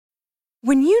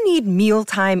When you need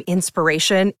mealtime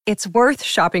inspiration, it's worth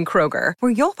shopping Kroger,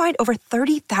 where you'll find over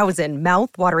 30,000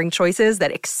 mouth-watering choices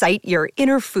that excite your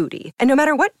inner foodie. And no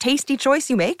matter what tasty choice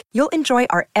you make, you'll enjoy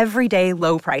our everyday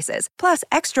low prices, plus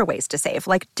extra ways to save,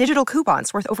 like digital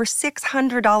coupons worth over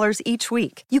 $600 each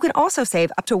week. You can also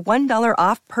save up to $1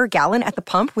 off per gallon at the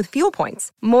pump with fuel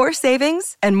points. More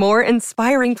savings and more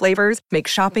inspiring flavors make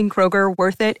shopping Kroger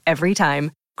worth it every time.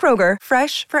 Kroger,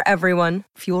 fresh for everyone.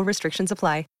 Fuel restrictions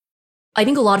apply. I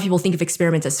think a lot of people think of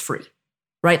experiments as free,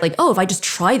 right? Like, oh, if I just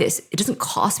try this, it doesn't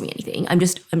cost me anything. I'm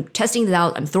testing it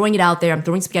out. I'm throwing it out there. I'm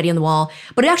throwing spaghetti on the wall,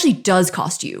 but it actually does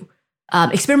cost you.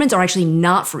 Experiments are actually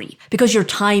not free because your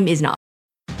time is not.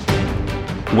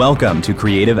 Welcome to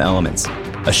Creative Elements,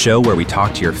 a show where we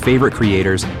talk to your favorite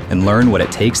creators and learn what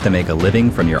it takes to make a living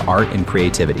from your art and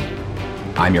creativity.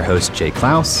 I'm your host, Jay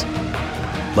Klaus.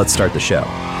 Let's start the show.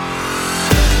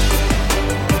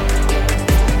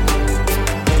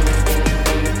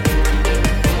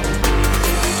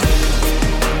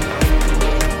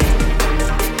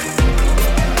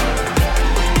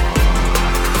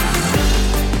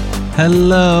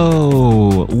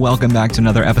 Hello! Welcome back to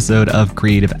another episode of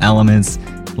Creative Elements.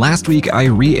 Last week, I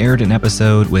re-aired an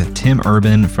episode with Tim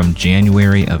Urban from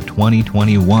January of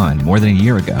 2021, more than a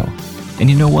year ago. And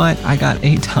you know what? I got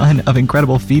a ton of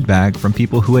incredible feedback from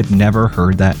people who had never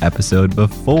heard that episode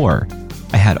before.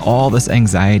 I had all this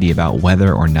anxiety about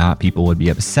whether or not people would be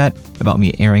upset about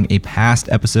me airing a past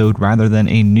episode rather than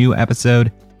a new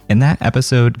episode, and that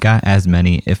episode got as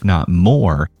many, if not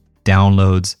more,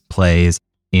 downloads, plays,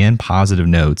 and positive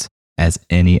notes as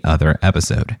any other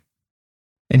episode.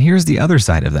 And here's the other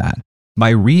side of that.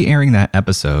 By re-airing that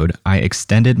episode, I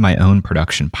extended my own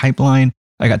production pipeline.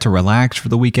 I got to relax for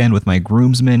the weekend with my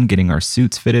groomsmen getting our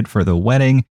suits fitted for the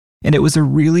wedding, and it was a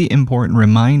really important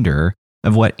reminder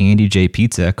of what Andy J.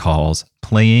 Pizza calls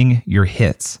playing your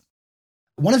hits.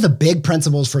 One of the big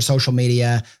principles for social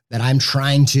media that I'm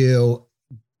trying to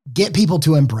get people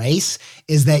to embrace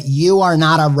is that you are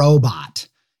not a robot.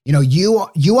 You know,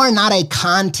 you are not a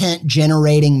content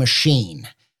generating machine,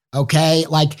 okay?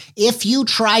 Like if you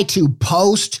try to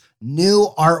post new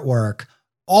artwork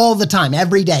all the time,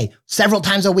 every day, several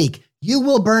times a week, you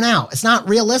will burn out. It's not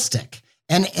realistic.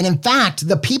 And in fact,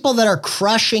 the people that are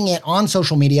crushing it on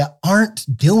social media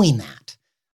aren't doing that.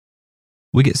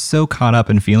 We get so caught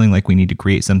up in feeling like we need to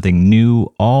create something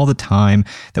new all the time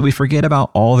that we forget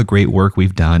about all the great work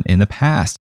we've done in the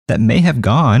past that may have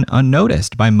gone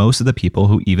unnoticed by most of the people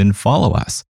who even follow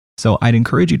us. So I'd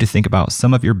encourage you to think about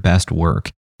some of your best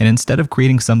work, and instead of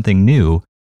creating something new,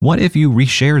 what if you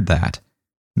reshared that?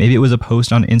 Maybe it was a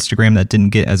post on Instagram that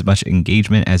didn't get as much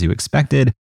engagement as you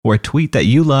expected, or a tweet that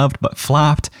you loved but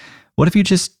flopped. What if you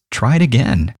just tried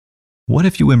again? What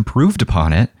if you improved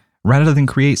upon it rather than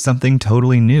create something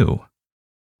totally new?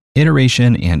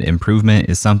 Iteration and improvement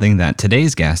is something that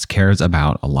today's guest cares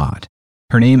about a lot.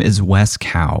 Her name is Wes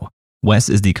Kao. Wes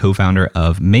is the co-founder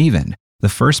of Maven, the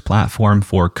first platform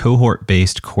for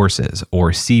cohort-based courses,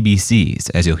 or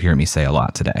CBCs, as you'll hear me say a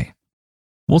lot today.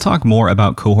 We'll talk more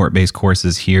about cohort-based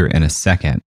courses here in a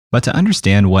second, but to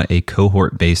understand what a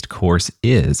cohort-based course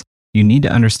is, you need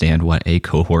to understand what a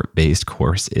cohort-based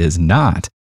course is not.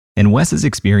 And Wes's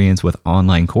experience with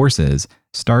online courses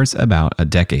starts about a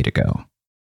decade ago.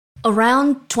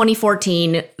 Around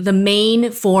 2014, the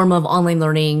main form of online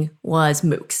learning was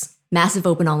MOOCs, massive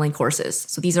open online courses.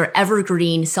 So these are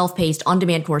evergreen, self-paced,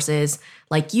 on-demand courses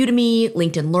like Udemy,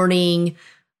 LinkedIn Learning,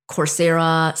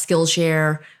 Coursera,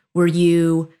 Skillshare, where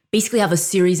you basically have a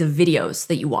series of videos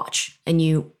that you watch, and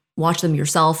you watch them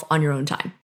yourself on your own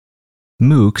time.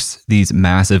 MOOCs, these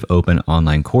massive open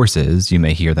online courses, you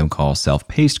may hear them call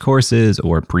self-paced courses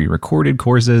or pre-recorded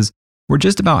courses, were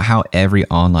just about how every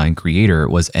online creator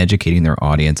was educating their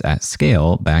audience at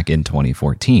scale back in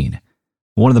 2014.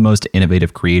 One of the most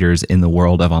innovative creators in the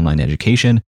world of online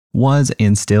education was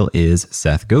and still is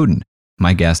Seth Godin,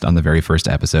 my guest on the very first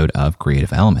episode of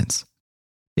Creative Elements.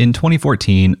 In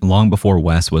 2014, long before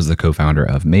Wes was the co-founder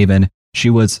of Maven, she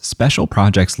was special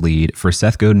projects lead for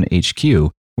Seth Godin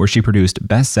HQ, where she produced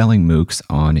best-selling MOOCs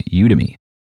on Udemy.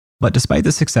 But despite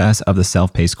the success of the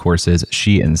self-paced courses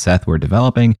she and Seth were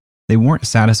developing, they weren't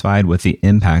satisfied with the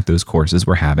impact those courses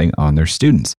were having on their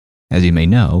students. As you may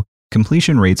know,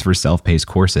 completion rates for self-paced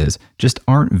courses just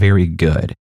aren't very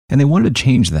good, and they wanted to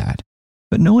change that,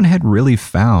 but no one had really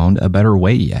found a better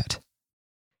way yet.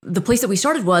 The place that we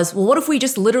started was, well, what if we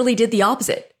just literally did the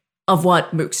opposite of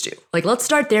what MOOCs do? Like, let's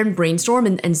start there and brainstorm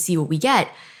and see what we get.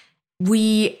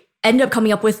 We ended up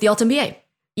coming up with the Alt-MBA,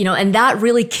 and that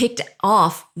really kicked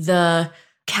off the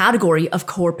category of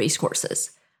cohort-based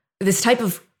courses. This type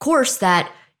of course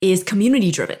that is community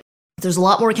driven. There's a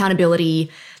lot more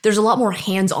accountability. There's a lot more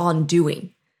hands-on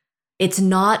doing. It's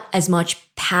not as much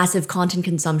passive content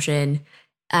consumption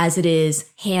as it is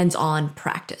hands-on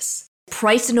practice.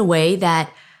 Priced in a way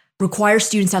that requires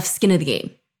students to have skin in the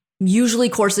game. Usually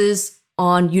courses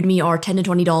on Udemy are $10 to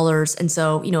 $20. And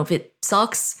so, if it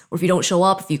sucks or if you don't show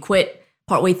up, if you quit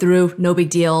partway through, no big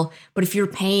deal. But if you're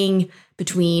paying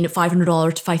between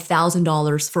 $500 to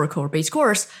 $5,000 for a cohort-based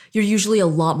course, you're usually a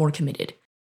lot more committed.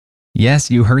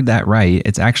 Yes, you heard that right.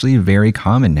 It's actually very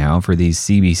common now for these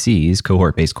CBCs,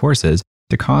 cohort-based courses,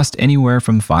 to cost anywhere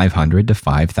from $500 to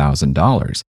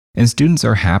 $5,000. And students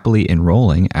are happily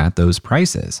enrolling at those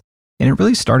prices. And it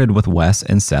really started with Wes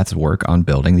and Seth's work on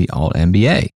building the Alt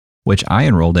MBA, which I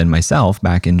enrolled in myself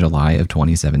back in July of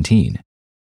 2017.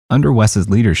 Under Wes's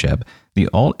leadership, the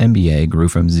Alt MBA grew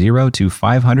from 0 to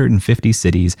 550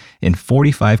 cities in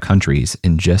 45 countries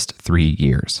in just 3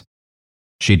 years.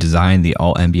 She designed the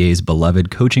Alt MBA's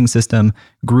beloved coaching system,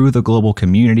 grew the global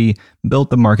community, built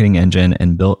the marketing engine,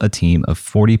 and built a team of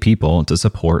 40 people to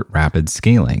support rapid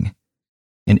scaling.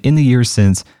 And in the years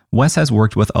since, Wes has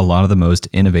worked with a lot of the most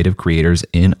innovative creators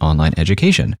in online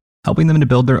education, helping them to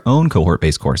build their own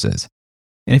cohort-based courses.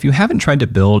 And if you haven't tried to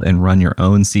build and run your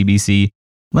own CBC,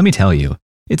 let me tell you,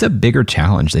 it's a bigger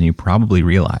challenge than you probably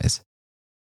realize.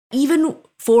 Even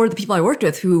for the people I worked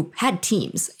with who had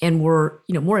teams and were,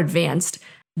 more advanced,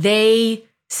 they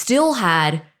still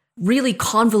had really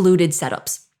convoluted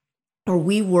setups where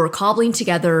we were cobbling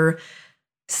together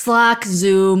Slack,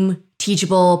 Zoom,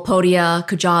 Teachable, Podia,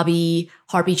 Kajabi,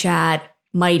 Harpy Chat,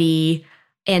 Mighty,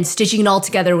 and stitching it all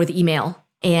together with email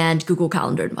and Google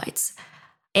Calendar invites.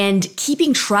 And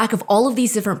keeping track of all of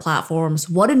these different platforms,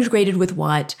 what integrated with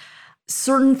what,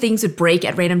 certain things would break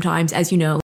at random times, as you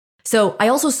know. So I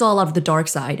also saw a lot of the dark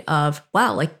side of,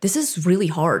 wow, this is really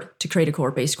hard to create a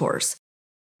cohort-based course.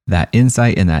 That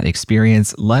insight and that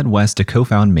experience led Wes to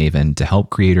co-found Maven to help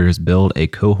creators build a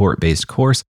cohort-based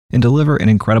course and deliver an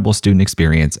incredible student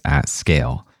experience at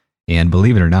scale. And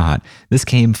believe it or not, this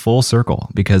came full circle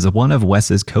because one of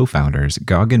Wes's co-founders,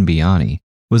 Gagan Biani,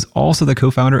 was also the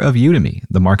co-founder of Udemy,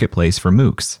 the marketplace for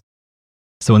MOOCs.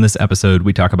 So in this episode,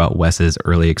 we talk about Wes's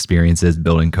early experiences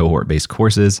building cohort-based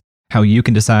courses, how you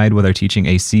can decide whether teaching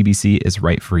a CBC is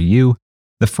right for you,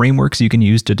 the frameworks you can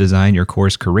use to design your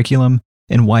course curriculum,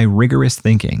 and why rigorous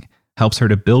thinking helps her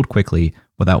to build quickly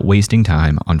without wasting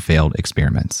time on failed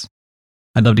experiments.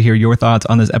 I'd love to hear your thoughts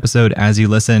on this episode as you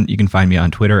listen. You can find me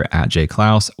on Twitter at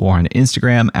jklaus or on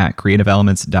Instagram at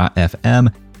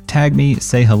creativeelements.fm. Tag me,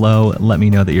 say hello, let me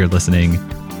know that you're listening.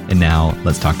 And now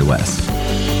let's talk to Wes.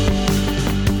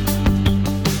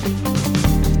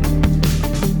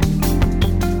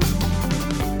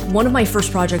 One of my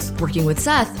first projects working with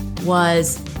Seth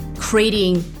was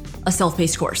creating a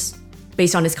self-paced course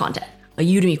based on his content, a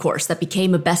Udemy course that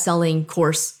became a best-selling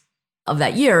course of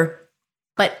that year.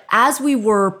 But as we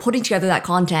were putting together that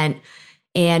content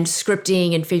and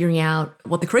scripting and figuring out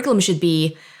what the curriculum should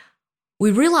be,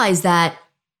 we realized that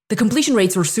the completion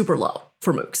rates were super low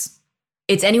for MOOCs.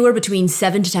 It's anywhere between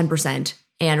 7 to 10%.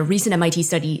 And a recent MIT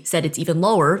study said it's even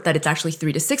lower, that it's actually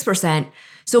 3 to 6%.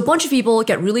 So a bunch of people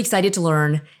get really excited to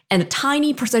learn, and a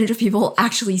tiny percentage of people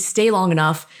actually stay long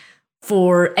enough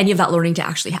for any of that learning to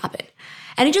actually happen.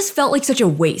 And it just felt like such a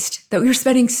waste that we were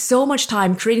spending so much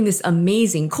time creating this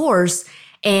amazing course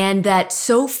and that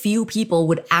so few people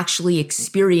would actually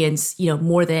experience,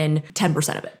 more than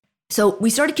 10% of it. So we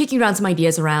started kicking around some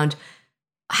ideas around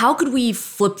how could we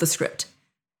flip the script?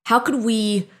 How could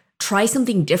we try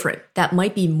something different that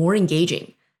might be more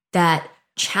engaging, that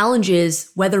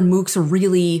challenges whether MOOCs are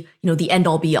really, the end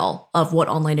all be all of what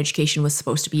online education was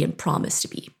supposed to be and promised to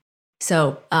be.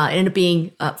 So it ended up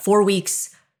being 4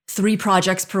 weeks, 3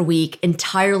 projects per week,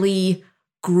 entirely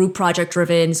group project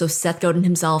driven. So Seth Godin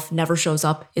himself never shows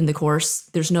up in the course.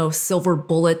 There's no silver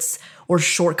bullets or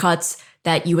shortcuts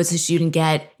that you as a student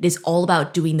get. It is all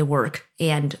about doing the work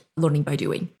and learning by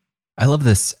doing. I love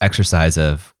this exercise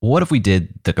of what if we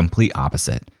did the complete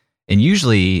opposite? And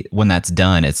usually when that's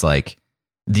done, it's like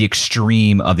the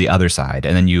extreme of the other side.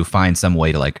 And then you find some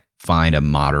way to find a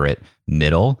moderate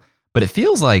middle. But it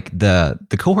feels like the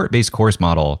cohort-based course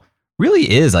model really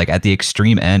is at the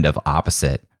extreme end of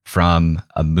opposite from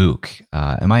a MOOC.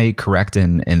 Am I correct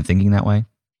in thinking that way?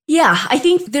 Yeah, I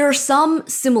think there are some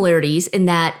similarities in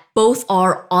that both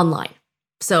are online.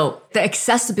 So the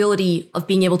accessibility of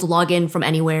being able to log in from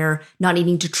anywhere, not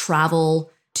needing to travel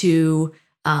to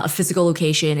a physical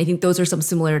location, I think those are some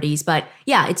similarities. But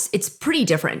yeah, it's pretty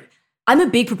different. I'm a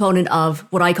big proponent of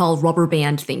what I call rubber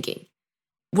band thinking.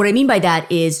 What I mean by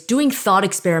that is doing thought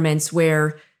experiments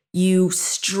where you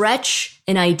stretch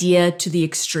an idea to the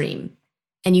extreme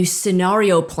and you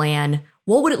scenario plan,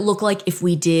 what would it look like if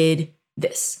we did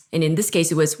this? And in this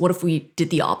case, it was, what if we did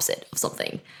the opposite of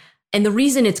something? And the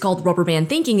reason it's called rubber band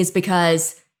thinking is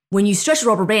because when you stretch a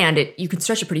rubber band, you can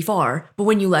stretch it pretty far, but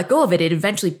when you let go of it, it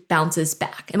eventually bounces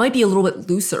back. It might be a little bit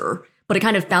looser, but it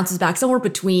kind of bounces back somewhere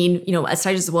between, as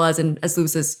tight as it was and as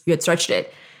loose as you had stretched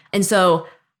it. And so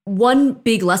one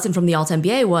big lesson from the Alt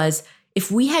MBA was, if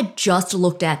we had just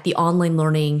looked at the online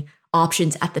learning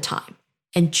options at the time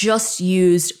and just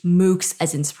used MOOCs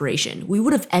as inspiration, we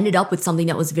would have ended up with something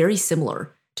that was very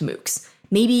similar to MOOCs.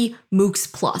 Maybe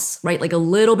MOOCs plus, right? Like a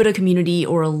little bit of community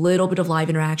or a little bit of live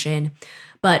interaction.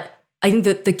 But I think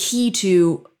that the key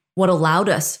to what allowed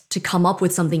us to come up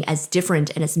with something as different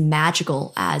and as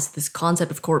magical as this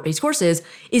concept of cohort-based courses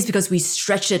is because we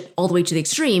stretched it all the way to the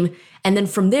extreme. And then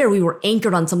from there, we were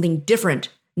anchored on something different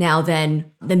now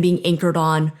than being anchored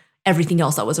on everything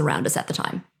else that was around us at the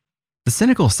time. The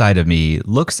cynical side of me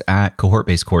looks at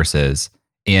cohort-based courses,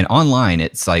 and online,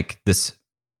 it's like this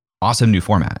awesome new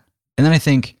format. And then I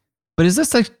think, but is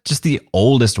this like just the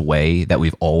oldest way that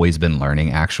we've always been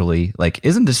learning, actually? Like,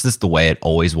 isn't this just the way it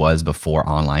always was before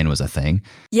online was a thing?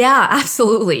 Yeah,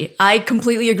 absolutely. I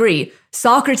completely agree.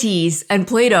 Socrates and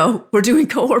Plato were doing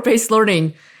cohort-based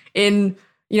learning in,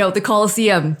 the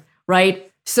Colosseum, right?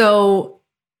 So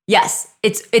yes,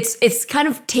 it's kind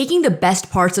of taking the best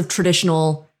parts of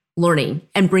traditional learning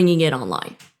and bringing it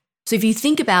online. So if you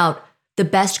think about the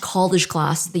best college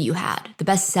class that you had, the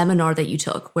best seminar that you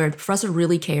took, where the professor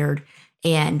really cared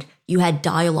and you had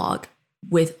dialogue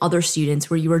with other students,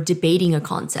 where you were debating a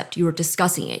concept, you were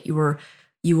discussing it, you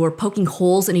were poking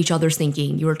holes in each other's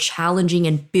thinking, you were challenging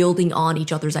and building on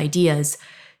each other's ideas,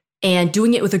 and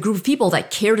doing it with a group of people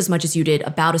that cared as much as you did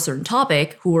about a certain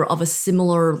topic, who were of a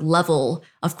similar level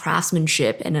of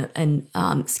craftsmanship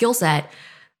and skill set.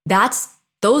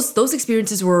 Those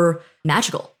experiences were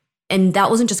magical. And that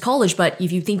wasn't just college, but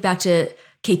if you think back to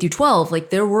K through 12, like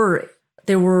there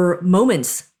were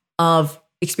moments of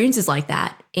experiences like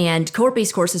that. And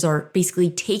cohort-based courses are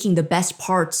basically taking the best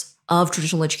parts of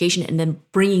traditional education and then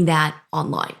bringing that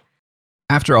online.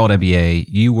 After Alt MBA,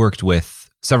 you worked with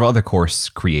several other course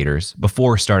creators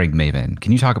before starting Maven.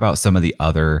 Can you talk about some of the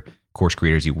other course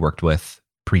creators you worked with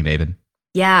pre-Maven?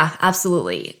 Yeah,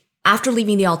 absolutely. After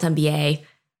leaving the Alt MBA,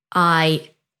 I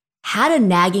had a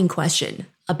nagging question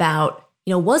about,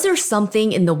 was there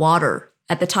something in the water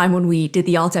at the time when we did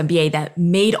the Alt MBA that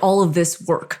made all of this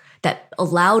work, that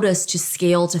allowed us to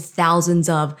scale to thousands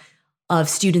of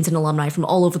students and alumni from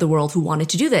all over the world who wanted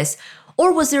to do this?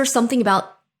 Or was there something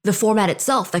about the format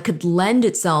itself that could lend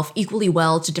itself equally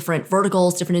well to different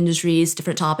verticals, different industries,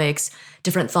 different topics,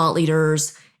 different thought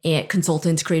leaders, and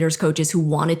consultants, creators, coaches who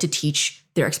wanted to teach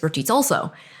their expertise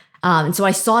also? And so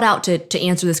I sought out to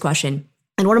answer this question.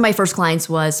 And one of my first clients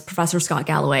was Professor Scott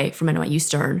Galloway from NYU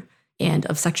Stern and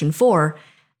of Section 4.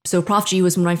 So Prof G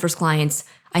was one of my first clients.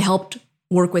 I helped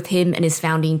work with him and his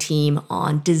founding team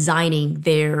on designing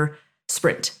their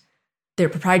sprint, their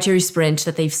proprietary sprint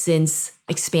that they've since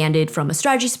expanded from a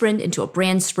strategy sprint into a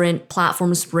brand sprint,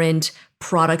 platform sprint,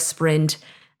 product sprint,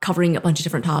 covering a bunch of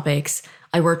different topics.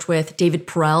 I worked with David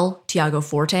Perel, Tiago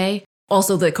Forte,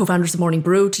 also the co-founders of Morning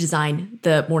Brew, to design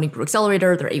the Morning Brew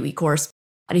Accelerator, their 8-week course.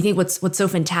 And I think what's so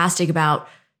fantastic about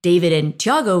David and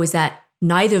Tiago is that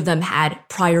neither of them had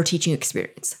prior teaching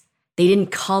experience. They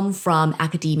didn't come from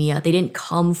academia. They didn't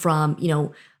come from,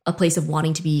 a place of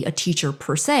wanting to be a teacher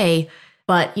per se.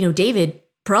 But, David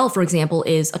Perel, for example,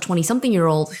 is a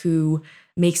 20-something-year-old who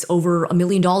makes over $1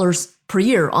 million per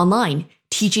year online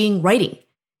teaching writing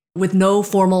with no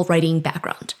formal writing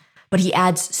background. But he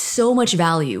adds so much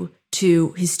value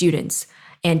to his students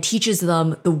and teaches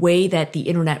them the way that the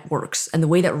internet works and the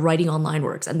way that writing online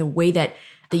works and the way that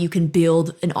you can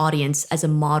build an audience as a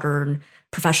modern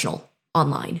professional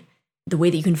online, the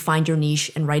way that you can find your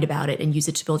niche and write about it and use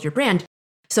it to build your brand.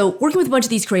 So working with a bunch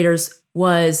of these creators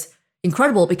was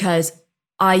incredible because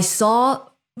I saw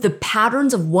the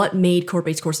patterns of what made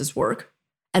cohort-based courses work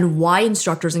and why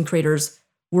instructors and creators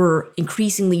were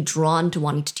increasingly drawn to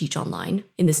wanting to teach online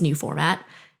in this new format,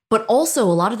 but also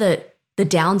a lot of the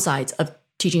downsides of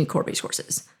teaching cohort-based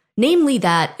courses, namely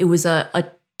that it was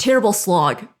a terrible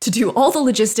slog to do all the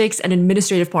logistics and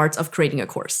administrative parts of creating a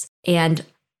course. And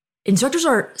instructors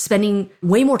are spending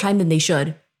way more time than they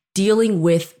should dealing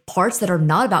with parts that are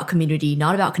not about community,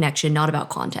 not about connection, not about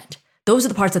content. Those are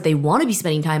the parts that they want to be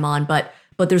spending time on, but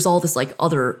there's all this like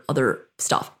other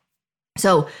stuff.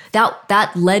 So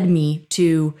that led me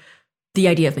to the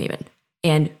idea of Maven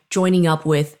and joining up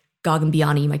with Gagan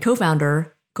Biani, my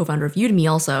co-founder of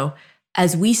Udemy also,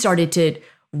 as we started to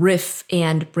riff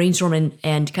and brainstorm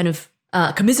and kind of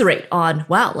commiserate on,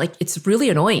 wow, like it's really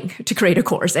annoying to create a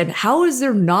course. And how has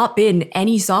there not been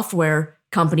any software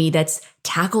company that's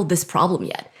tackled this problem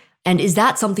yet? And is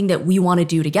that something that we want to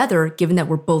do together, given that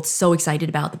we're both so excited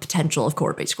about the potential of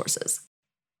cohort-based courses?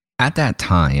 At that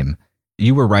time,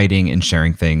 you were writing and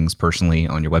sharing things personally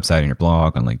on your website and your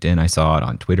blog, on LinkedIn. I saw it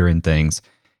on Twitter and things.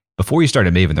 Before you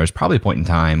started Maven, there was probably a point in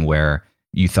time where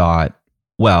you thought,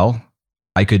 well,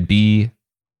 I could be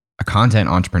a content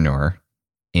entrepreneur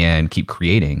and keep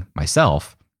creating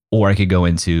myself, or I could go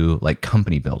into like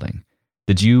company building.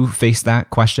 Did you face that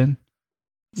question?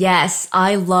 Yes,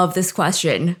 I love this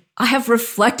question. I have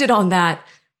reflected on that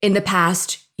in the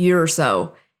past year or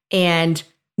so, and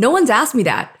no one's asked me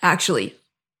that actually,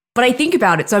 but I think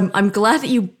about it. So I'm glad that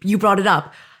you brought it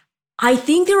up. I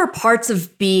think there are parts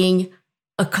of being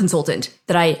a consultant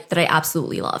that I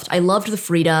absolutely loved. I loved the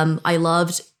freedom. I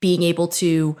loved being able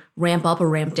to ramp up or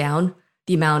ramp down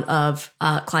the amount of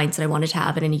clients that I wanted to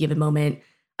have at any given moment.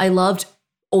 I loved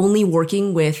only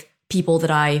working with people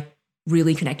that I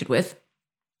really connected with.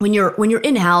 When you're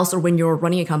in-house or when you're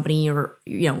running a company or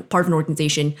part of an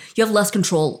organization, you have less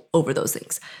control over those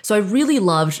things. So I really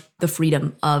loved the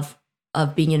freedom of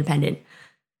being independent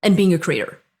and being a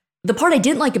creator. The part I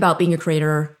didn't like about being a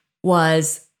creator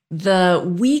was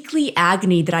the weekly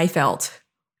agony that I felt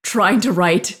trying to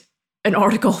write an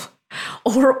article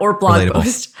or blog Relatable.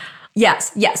 post.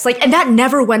 Yes. Like, and that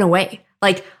never went away.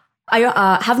 Like,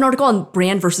 I have an article on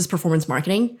brand versus performance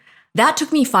marketing. That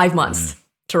took me 5 months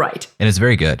to write. And it's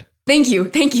very good. Thank you.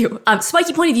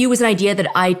 Spiky Point of View was an idea that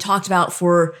I talked about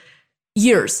for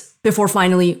years before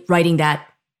finally writing that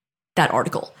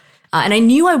article. And I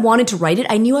knew I wanted to write it.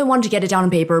 I knew I wanted to get it down on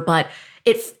paper, but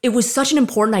it was such an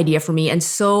important idea for me and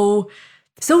so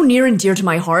near and dear to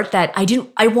my heart that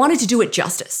I wanted to do it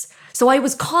justice. So I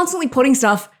was constantly putting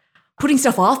stuff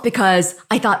off because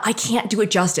I thought I can't do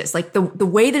it justice. Like the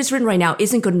way that it's written right now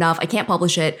isn't good enough. I can't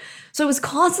publish it. So I was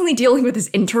constantly dealing with this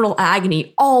internal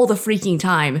agony all the freaking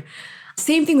time.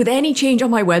 Same thing with any change on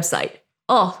my website.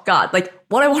 Oh God, like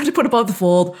what I wanted to put above the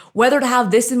fold, whether to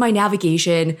have this in my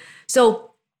navigation. So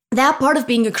that part of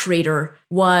being a creator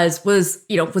was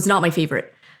not my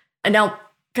favorite. And now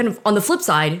kind of on the flip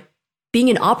side, being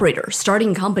an operator,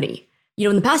 starting a company,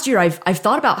 in the past year, I've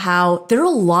thought about how there are a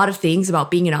lot of things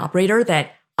about being an operator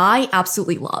that I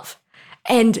absolutely love.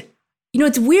 And,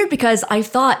 it's weird because I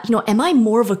thought, am I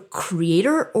more of a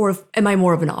creator or am I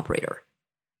more of an operator?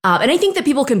 And I think that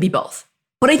people can be both,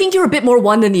 but I think you're a bit more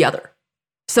one than the other.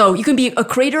 So you can be a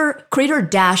creator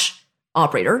dash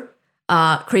operator,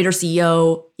 creator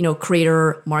CEO,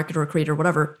 creator marketer, creator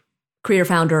whatever, creator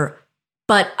founder.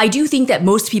 But I do think that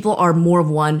most people are more of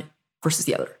one versus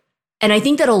the other. And I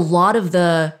think that a lot of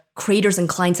the creators and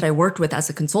clients that I worked with as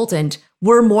a consultant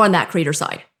were more on that creator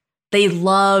side. They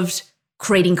loved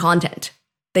creating content.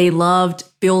 They loved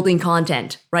building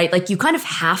content, right? Like you kind of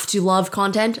have to love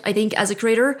content, I think, as a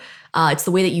creator. It's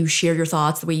the way that you share your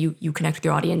thoughts, the way you connect with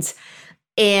your audience.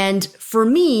 And for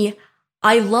me,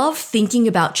 I love thinking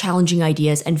about challenging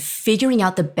ideas and figuring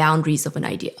out the boundaries of an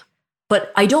idea.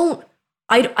 But I don't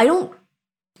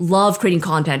love creating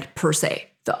content per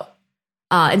se, though.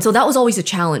 And so that was always a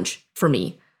challenge for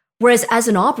me. Whereas as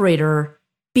an operator,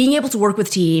 being able to work with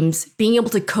teams, being able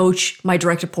to coach my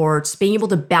direct reports, being able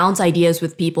to bounce ideas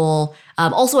with people,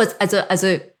 also as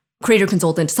a creator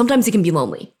consultant, sometimes it can be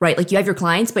lonely, right? Like you have your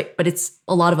clients, but it's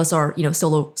a lot of us are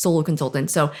solo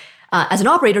consultants. So as an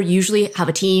operator, you usually have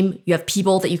a team. You have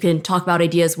people that you can talk about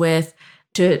ideas with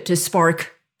to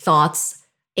spark thoughts,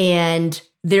 and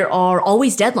there are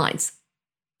always deadlines.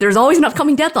 There's always an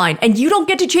upcoming deadline, and you don't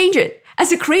get to change it.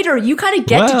 As a creator, you kind of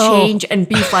get to change and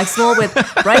be flexible with,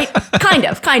 right? Kind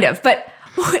of. But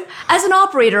as an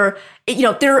operator,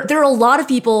 there are a lot of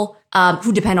people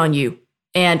who depend on you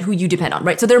and who you depend on,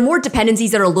 right? So there are more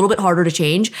dependencies that are a little bit harder to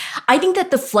change. I think that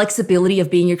the flexibility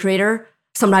of being a creator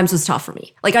sometimes was tough for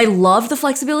me. Like I loved the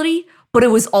flexibility, but it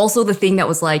was also the thing that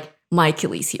was like my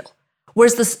Achilles heel.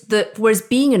 Whereas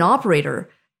being an operator,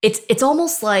 it's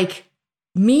almost like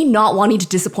me not wanting to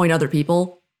disappoint other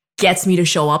people gets me to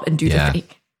show up and do the thing,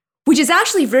 which is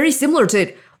actually very similar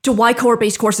to why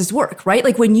cohort-based courses work, right?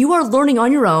 Like when you are learning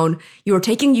on your own, you are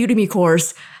taking a Udemy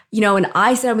course, and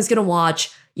I said I was going to watch,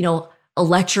 a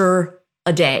lecture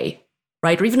a day,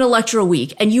 right? Or even a lecture a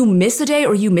week, and you miss a day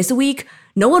or you miss a week,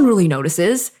 no one really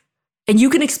notices. And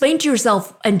you can explain to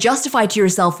yourself and justify to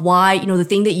yourself why, the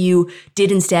thing that you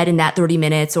did instead in that 30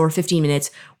 minutes or 15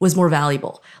 minutes was more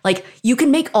valuable. Like you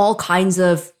can make all kinds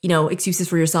of, excuses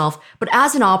for yourself, but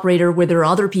as an operator where there are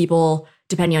other people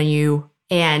depending on you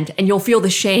and you'll feel the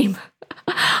shame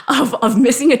of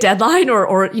missing a deadline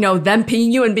or them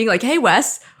pinging you and being like, hey,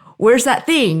 Wes, where's that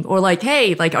thing? Or like,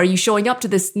 hey, like, are you showing up to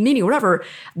this meeting or whatever?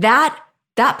 That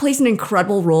plays an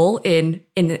incredible role in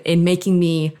making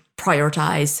me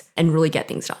prioritize and really get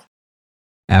things done.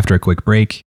 After a quick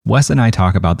break, Wes and I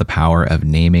talk about the power of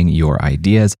naming your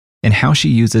ideas and how she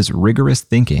uses rigorous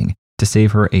thinking to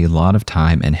save her a lot of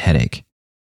time and headache.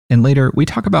 And later, we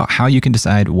talk about how you can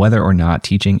decide whether or not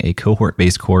teaching a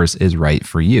cohort-based course is right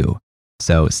for you.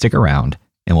 So stick around,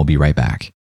 and we'll be right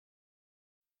back.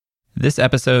 This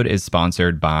episode is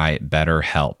sponsored by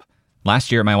BetterHelp.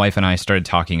 Last year, my wife and I started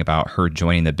talking about her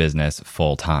joining the business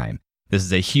full time. This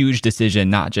is a huge decision,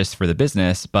 not just for the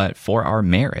business, but for our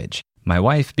marriage. My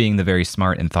wife, being the very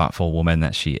smart and thoughtful woman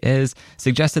that she is,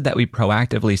 suggested that we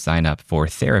proactively sign up for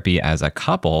therapy as a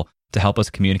couple to help us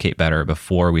communicate better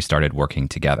before we started working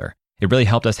together. It really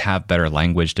helped us have better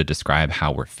language to describe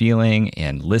how we're feeling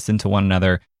and listen to one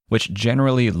another, which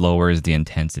generally lowers the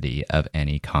intensity of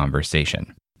any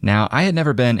conversation. Now, I had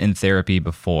never been in therapy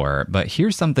before, but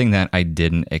here's something that I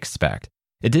didn't expect.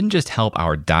 It didn't just help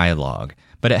our dialogue,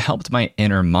 but it helped my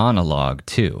inner monologue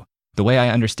too. The way I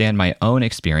understand my own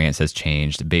experience has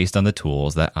changed based on the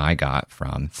tools that I got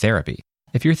from therapy.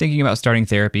 If you're thinking about starting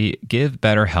therapy, give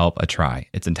BetterHelp a try.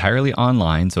 It's entirely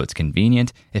online, so it's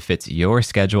convenient, it fits your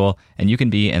schedule, and you can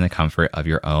be in the comfort of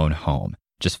your own home.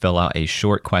 Just fill out a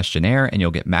short questionnaire and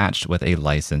you'll get matched with a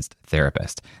licensed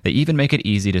therapist. They even make it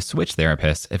easy to switch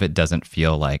therapists if it doesn't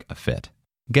feel like a fit.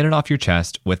 Get it off your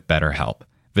chest with BetterHelp.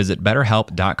 Visit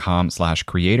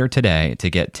betterhelp.com/creator today to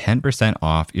get 10%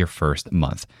 off your first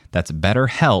month. That's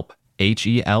BetterHelp,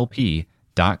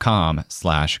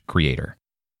 HELP.com/creator.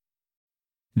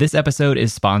 This episode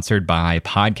is sponsored by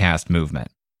Podcast Movement.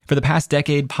 For the past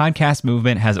decade, Podcast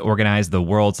Movement has organized the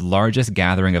world's largest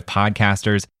gathering of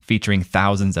podcasters, featuring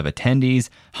thousands of attendees,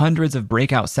 hundreds of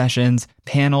breakout sessions,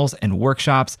 panels, and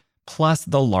workshops, plus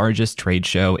the largest trade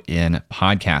show in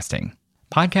podcasting.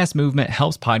 Podcast Movement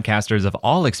helps podcasters of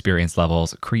all experience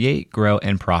levels create, grow,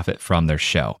 and profit from their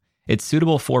show. It's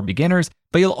suitable for beginners,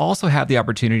 but you'll also have the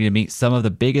opportunity to meet some of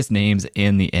the biggest names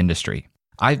in the industry.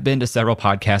 I've been to several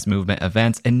Podcast Movement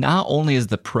events, and not only is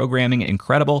the programming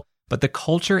incredible, but the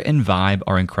culture and vibe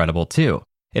are incredible too.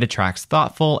 It attracts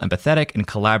thoughtful, empathetic, and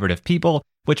collaborative people,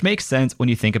 which makes sense when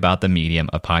you think about the medium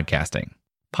of podcasting.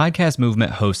 Podcast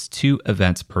Movement hosts 2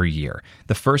 events per year.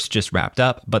 The first just wrapped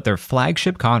up, but their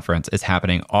flagship conference is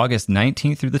happening August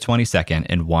 19th through the 22nd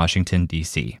in Washington,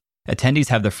 D.C. Attendees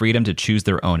have the freedom to choose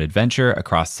their own adventure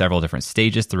across several different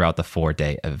stages throughout the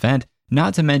 4-day event,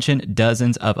 not to mention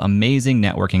dozens of amazing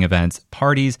networking events,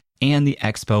 parties, and the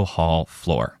expo hall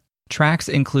floor. Tracks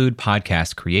include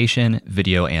podcast creation,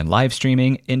 video and live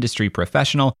streaming, industry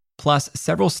professional, plus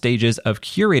several stages of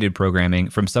curated programming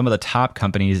from some of the top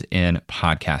companies in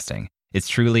podcasting. It's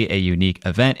truly a unique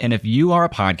event, and if you are a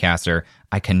podcaster,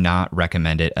 I cannot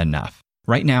recommend it enough.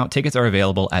 Right now, tickets are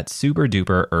available at super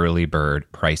duper early bird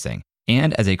pricing.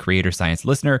 And as a Creator Science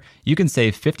listener, you can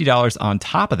save $50 on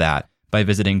top of that by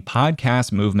visiting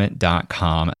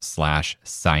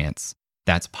podcastmovement.com/science.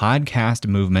 That's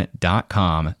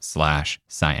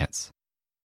podcastmovement.com/science.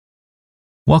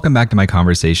 Welcome back to my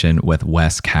conversation with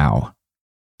Wes Kao.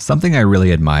 Something I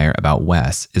really admire about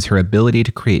Wes is her ability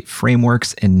to create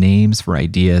frameworks and names for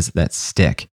ideas that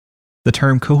stick. The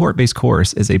term cohort-based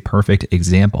course is a perfect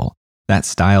example. That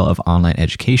style of online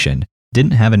education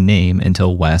didn't have a name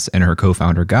until Wes and her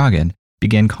co-founder Gagan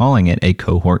began calling it a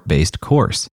cohort-based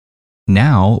course.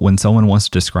 Now, when someone wants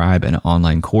to describe an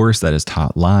online course that is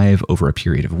taught live over a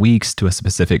period of weeks to a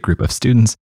specific group of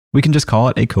students, we can just call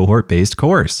it a cohort-based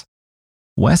course.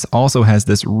 Wes also has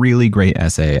this really great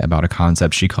essay about a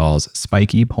concept she calls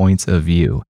spiky points of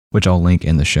view, which I'll link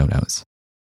in the show notes.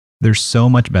 There's so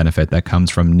much benefit that comes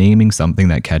from naming something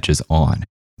that catches on.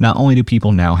 Not only do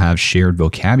people now have shared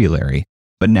vocabulary,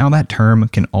 but now that term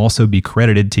can also be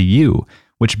credited to you,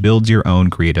 which builds your own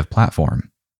creative platform.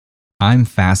 I'm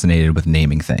fascinated with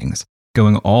naming things,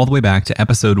 going all the way back to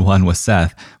episode 1 with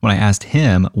Seth when I asked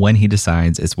him when he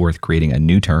decides it's worth creating a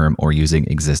new term or using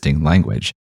existing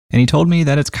language. And he told me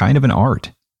that it's kind of an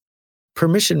art.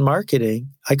 Permission marketing,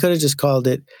 I could have just called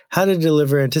it how to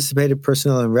deliver anticipated,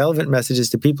 personal, and relevant messages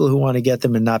to people who want to get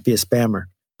them and not be a spammer.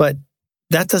 But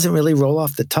that doesn't really roll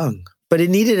off the tongue. But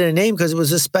it needed a name because it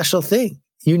was a special thing.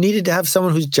 You needed to have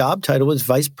someone whose job title was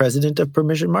Vice President of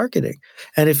Permission Marketing.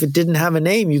 And if it didn't have a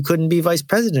name, you couldn't be Vice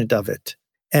President of it.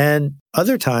 And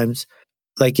other times,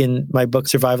 like in my book,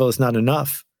 Survival is Not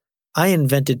Enough, I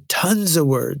invented tons of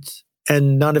words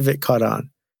and none of it caught on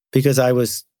because I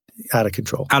was out of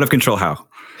control. Out of control how?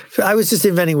 I was just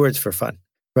inventing words for fun,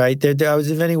 right? I was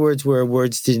inventing words where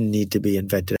words didn't need to be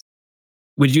invented.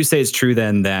 Would you say it's true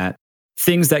then that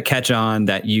things that catch on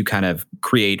that you kind of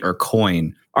create or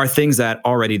coin are things that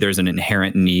already there's an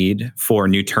inherent need for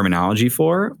new terminology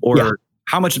for, or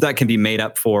how much of that can be made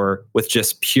up for with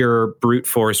just pure brute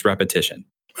force repetition?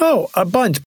 Oh, a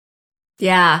bunch.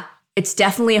 Yeah, it's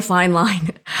definitely a fine line.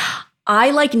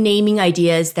 I like naming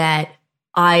ideas that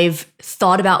I've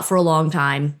thought about for a long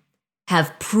time,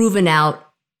 have proven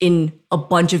out in a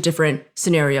bunch of different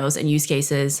scenarios and use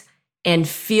cases, and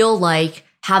feel like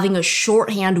having a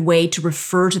shorthand way to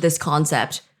refer to this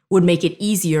concept would make it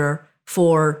easier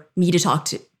for me to talk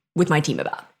with my team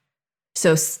about.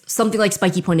 So something like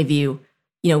spiky point of view,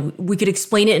 we could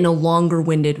explain it in a longer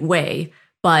winded way,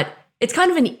 but it's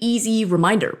kind of an easy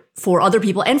reminder for other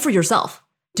people and for yourself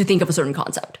to think of a certain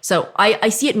concept. So I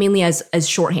see it mainly as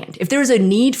shorthand. If there's a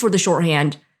need for the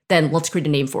shorthand, then let's create a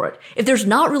name for it. If there's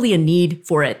not really a need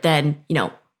for it, then,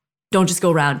 don't just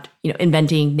go around,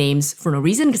 inventing names for no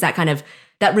reason, because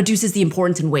that reduces the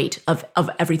importance and weight of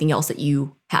everything else that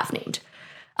you have named.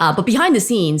 But behind the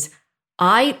scenes,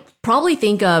 I probably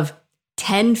think of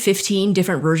 10, 15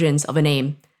 different versions of a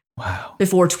name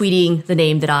before tweeting the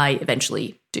name that I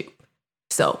eventually do.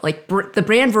 So like the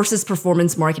brand versus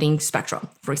performance marketing spectrum,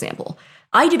 for example.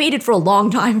 I debated for a long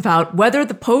time about whether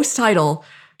the post title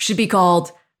should be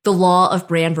called The Law of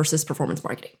Brand versus Performance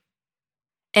Marketing.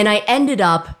 And I ended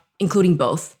up including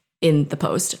both in the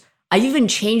post. I even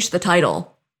changed the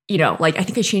title, I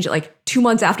think I changed it 2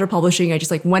 months after publishing. I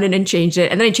just went in and changed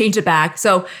it, and then I changed it back.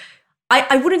 So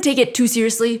I wouldn't take it too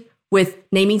seriously with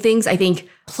naming things. I think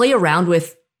play around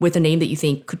with a name that you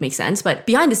think could make sense. But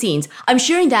behind the scenes, I'm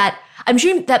sharing that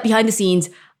behind the scenes,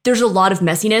 there's a lot of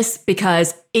messiness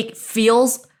because it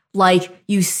feels like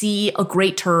you see a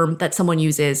great term that someone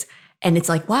uses and it's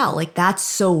like, wow, that's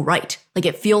so right.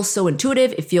 It feels so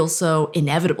intuitive. It feels so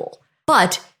inevitable.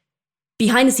 But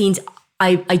behind the scenes,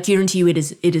 I guarantee you it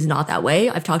is not that way.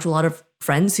 I've talked to a lot of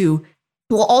friends who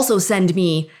will also send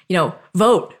me,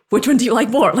 vote. Which one do you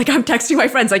like more? I'm texting my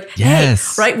friends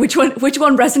yes. Hey, right? Which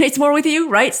one resonates more with you,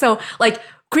 right? So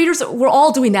creators, we're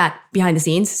all doing that behind the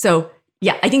scenes. So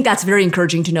yeah, I think that's very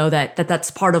encouraging to know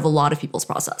that's part of a lot of people's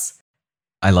process.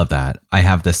 I love that. I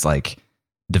have this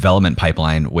development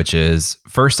pipeline, which is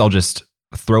first I'll just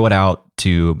throw it out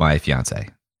to my fiance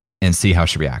and see how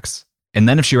she reacts. And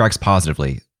then if she reacts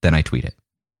positively, then I tweet it.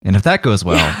 And if that goes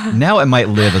well, now it might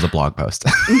live as a blog post.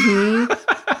 Mm-hmm.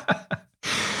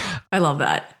 I love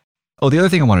that. Oh, the other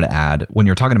thing I wanted to add, when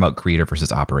you're talking about creator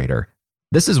versus operator,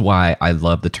 this is why I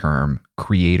love the term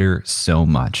creator so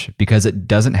much, because it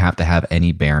doesn't have to have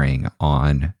any bearing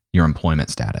on your employment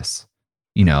status.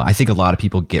 I think a lot of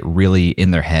people get really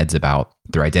in their heads about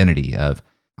their identity of,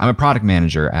 I'm a product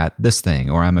manager at this thing,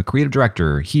 or I'm a creative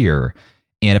director here.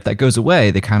 And if that goes away,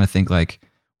 they kind of think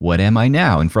what am I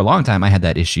now? And for a long time, I had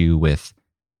that issue with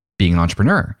being an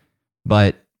entrepreneur.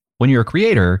 But when you're a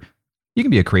creator, you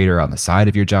can be a creator on the side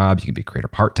of your job. You can be a creator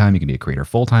part-time. You can be a creator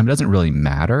full-time. It doesn't really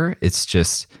matter. It's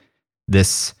just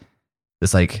this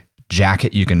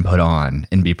jacket you can put on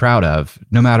and be proud of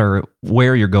no matter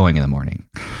where you're going in the morning.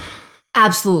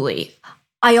 Absolutely.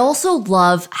 I also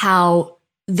love how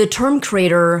the term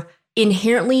creator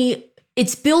inherently,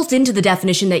 it's built into the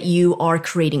definition that you are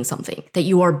creating something, that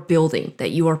you are building,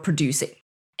 that you are producing.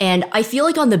 And I feel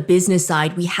on the business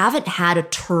side, we haven't had a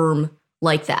term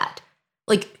like that.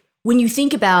 When you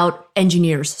think about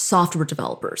engineers, software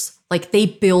developers, they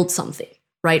build something,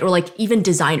 right? Or even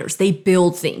designers, they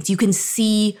build things. You can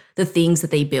see the things that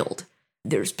they build.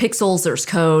 There's pixels, there's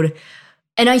code.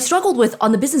 And I struggled with,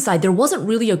 on the business side, there wasn't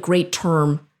really a great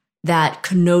term that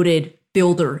connoted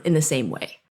builder in the same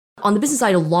way. On the business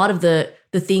side, a lot of the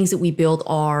things that we build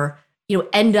are,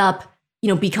 end up,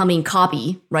 becoming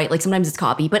copy, right? Sometimes it's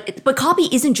copy, but copy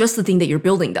isn't just the thing that you're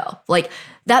building though.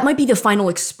 That might be the final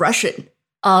expression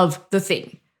of the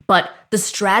thing, but the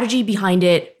strategy behind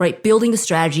it, right? Building the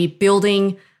strategy,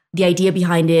 building the idea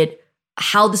behind it,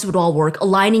 how this would all work,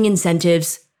 aligning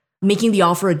incentives, making the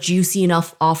offer a juicy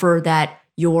enough offer that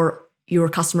your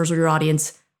customers or your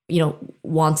audience,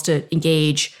 wants to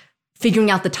engage, figuring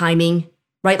out the timing,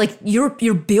 right?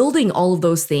 You're building all of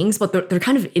those things, but they're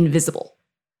kind of invisible.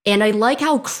 And I like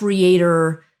how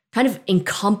creator kind of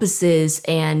encompasses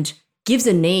and gives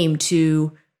a name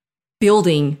to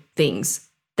building things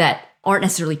that aren't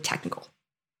necessarily technical.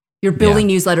 You're building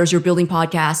newsletters, you're building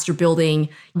podcasts, you're building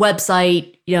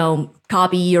website,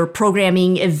 copy or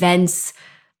programming, events,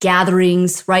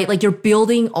 gatherings, right? You're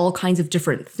building all kinds of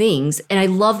different things. And I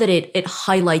love that it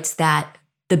highlights that,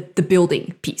 the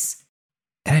building piece.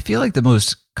 And I feel the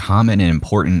most common and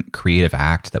important creative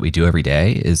act that we do every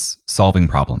day is solving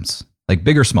problems,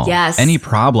 big or small. Yes. Any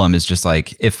problem is just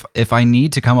if I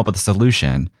need to come up with a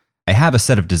solution, I have a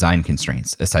set of design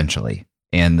constraints, essentially,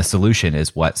 and the solution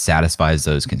is what satisfies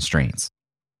those constraints.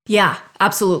 Yeah,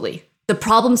 absolutely. The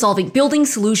problem solving, building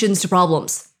solutions to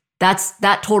problems,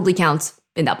 that totally counts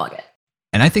in that bucket.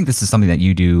 And I think this is something that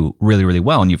you do really, really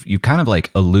well. And you've kind of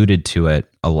like alluded to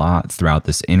it a lot throughout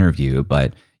this interview,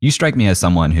 but you strike me as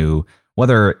someone who,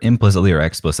 whether implicitly or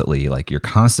explicitly, like you're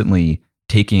constantly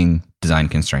taking design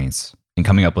constraints and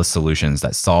coming up with solutions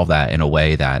that solve that in a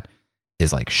way that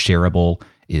is like shareable,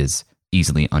 is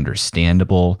easily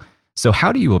understandable. So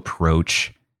how do you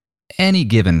approach any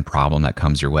given problem that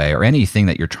comes your way or anything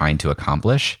that you're trying to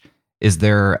accomplish? Is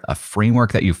there a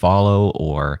framework that you follow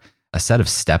or a set of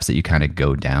steps that you kind of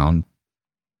go down?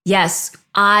 Yes,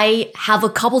 I have a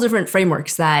couple different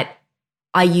frameworks that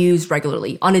I use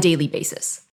regularly on a daily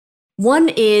basis. One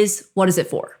is, what is it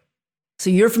for? So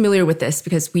you're familiar with this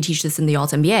because we teach this in the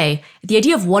Alt MBA. The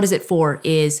idea of what is it for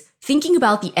is thinking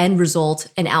about the end result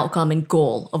and outcome and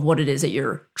goal of what it is that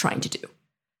you're trying to do.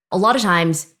 A lot of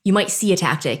times you might see a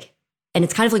tactic and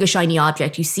it's kind of like a shiny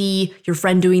object. You see your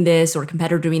friend doing this or a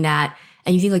competitor doing that,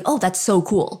 and you think like, oh, that's so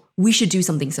cool. We should do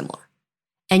something similar.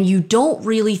 And you don't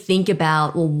really think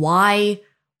about, well, why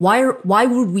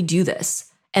would we do this?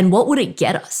 And what would it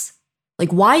get us?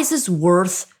 Like, why is this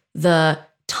worth the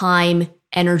time,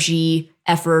 energy,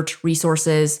 effort,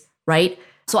 resources, right?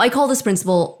 So I call this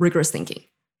principle rigorous thinking.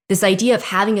 This idea of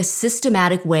having a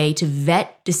systematic way to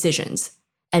vet decisions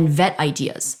and vet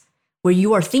ideas, where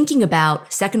you are thinking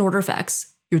about second order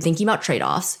effects, you're thinking about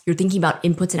trade-offs, you're thinking about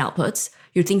inputs and outputs,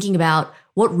 you're thinking about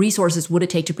what resources would it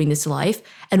take to bring this to life,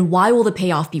 and why will the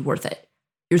payoff be worth it?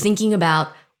 You're thinking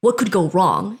about what could go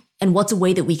wrong, and what's a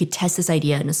way that we could test this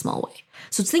idea in a small way.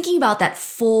 So it's thinking about that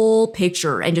full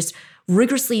picture and just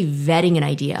rigorously vetting an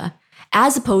idea,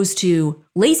 as opposed to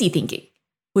lazy thinking,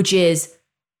 which is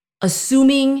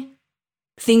assuming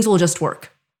things will just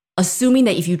work. Assuming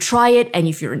that if you try it and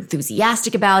if you're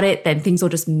enthusiastic about it, then things will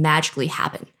just magically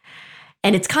happen.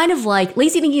 And it's kind of like,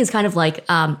 lazy thinking is kind of like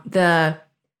the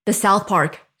South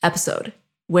Park episode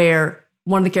where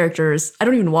one of the characters, I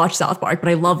don't even watch South Park, but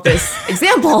I love this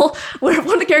example, where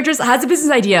one of the characters has a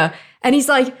business idea and he's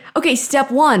like, okay,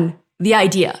 step 1, the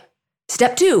idea.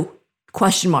 Step 2,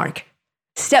 question mark.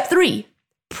 Step 3,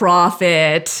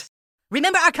 profit.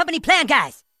 Remember our company plan,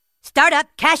 guys. Start up,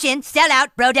 cash in, sell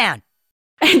out, bro down.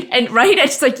 And right,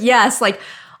 it's just like, yes, like,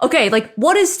 okay, like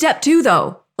what is step 2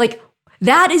 though? Like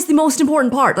that is the most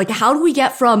important part. Like how do we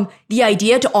get from the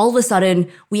idea to all of a sudden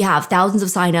we have thousands of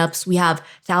signups, we have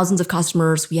thousands of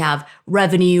customers, we have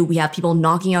revenue, we have people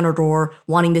knocking on our door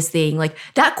wanting this thing. Like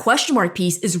that question mark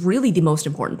piece is really the most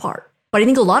important part. But I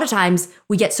think a lot of times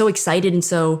we get so excited and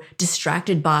so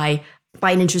distracted by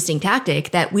an interesting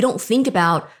tactic that we don't think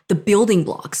about the building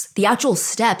blocks, the actual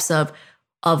steps of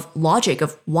logic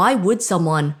of why would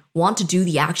someone want to do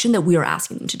the action that we are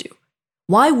asking them to do?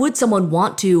 Why would someone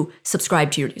want to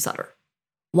subscribe to your newsletter?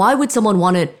 Why would someone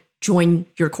want to join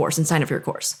your course and sign up for your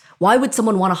course? Why would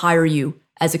someone want to hire you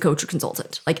as a coach or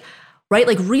consultant? Like, right?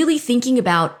 Like really thinking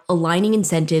about aligning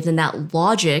incentives and that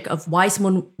logic of why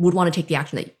someone would want to take the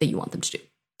action that you want them to do.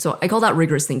 So I call that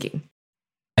rigorous thinking.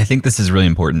 I think this is really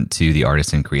important to the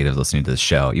artists and creatives listening to this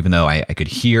show, even though I could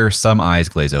hear some eyes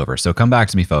glaze over. So come back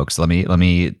to me, folks. Let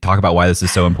me talk about why this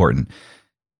is so important.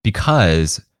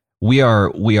 Because we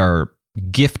are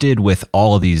gifted with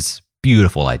all of these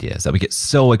beautiful ideas that we get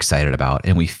so excited about,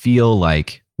 and we feel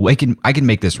like I can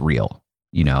make this real.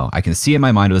 You know, I can see in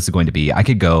my mind what this is going to be. I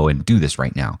could go and do this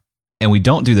right now. And we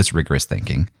don't do this rigorous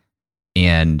thinking.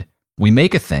 And we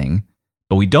make a thing,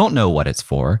 but we don't know what it's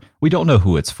for. We don't know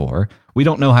who it's for. We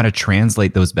don't know how to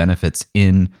translate those benefits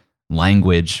in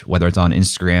language, whether it's on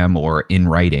Instagram or in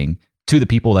writing, to the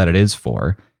people that it is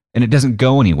for. And it doesn't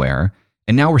go anywhere.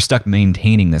 And now we're stuck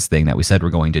maintaining this thing that we said we're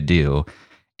going to do.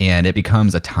 And it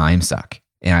becomes a time suck.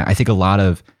 And I think a lot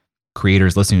of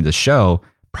creators listening to the show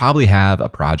probably have a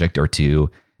project or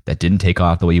two that didn't take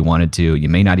off the way you wanted to. You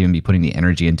may not even be putting the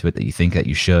energy into it that you think that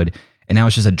you should. And now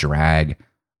it's just a drag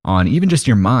on even just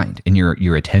your mind and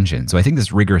your attention. So I think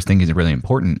this rigorous thinking is really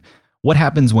important. What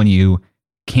happens when you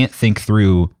can't think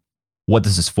through what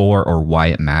this is for or why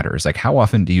it matters? Like how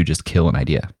often do you just kill an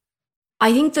idea?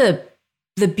 I think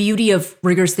the beauty of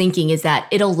rigorous thinking is that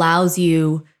it allows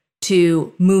you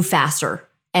to move faster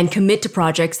and commit to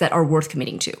projects that are worth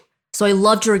committing to. So I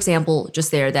loved your example just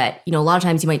there that, a lot of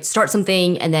times you might start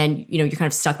something and then, you're kind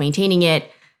of stuck maintaining it.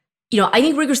 I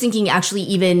think rigorous thinking actually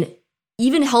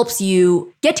even helps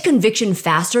you get to conviction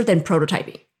faster than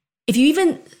prototyping. If you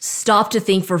even stop to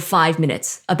think for 5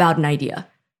 minutes about an idea,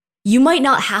 you might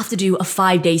not have to do a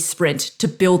 5-day sprint to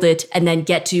build it and then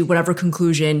get to whatever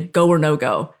conclusion, go or no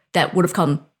go, that would have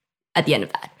come at the end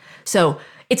of that. So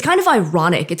it's kind of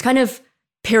ironic. It's kind of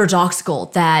paradoxical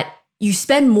that you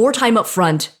spend more time up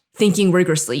front thinking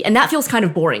rigorously, and that feels kind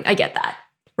of boring. I get that,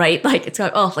 right? Like it's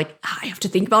like, oh, like I have to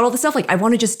think about all this stuff. Like I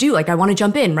want to just do, like I want to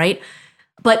jump in, right?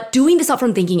 But doing this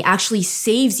upfront thinking actually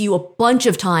saves you a bunch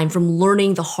of time from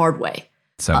learning the hard way.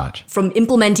 So much. From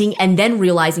implementing and then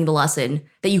realizing the lesson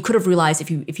that you could have realized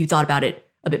if you thought about it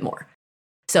a bit more.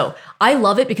 So I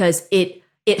love it because it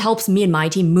helps me and my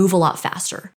team move a lot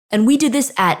faster. And we did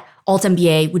this at Alt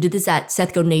MBA. We did this at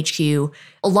Seth Godin HQ.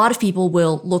 A lot of people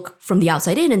will look from the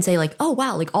outside in and say like, oh,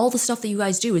 wow, like all the stuff that you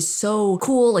guys do is so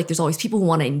cool. Like there's always people who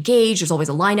want to engage. There's always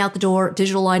a line out the door,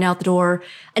 digital line out the door.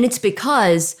 And it's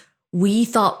because we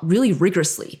thought really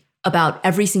rigorously about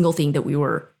every single thing that we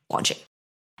were launching.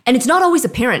 And it's not always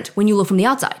apparent when you look from the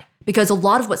outside, because a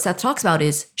lot of what Seth talks about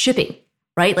is shipping,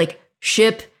 right? Like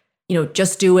ship,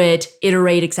 just do it,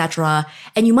 iterate, etc.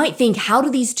 And you might think, how do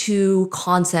these two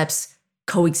concepts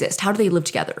coexist? How do they live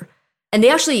together? And they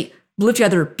actually live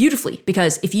together beautifully,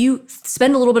 because if you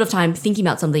spend a little bit of time thinking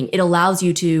about something, it allows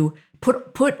you to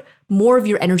put more of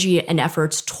your energy and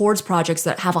efforts towards projects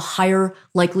that have a higher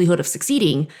likelihood of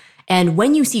succeeding. And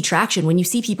when you see traction, when you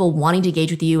see people wanting to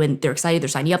engage with you and they're excited, they're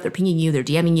signing up, they're pinging you, they're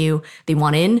DMing you, they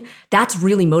want in, that's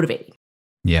really motivating.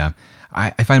 Yeah.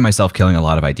 I find myself killing a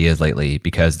lot of ideas lately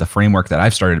because the framework that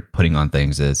I've started putting on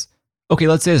things is, okay,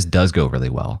 let's say this does go really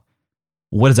well.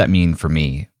 What does that mean for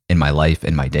me in my life,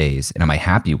 in my days? And am I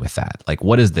happy with that? Like,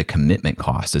 what is the commitment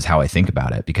cost is how I think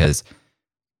about it, because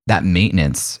that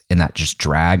maintenance and that just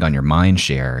drag on your mind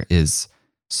share is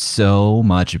so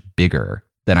much bigger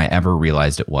than I ever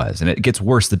realized it was. And it gets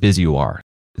worse the busier you are.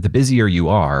 The busier you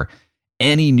are,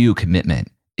 any new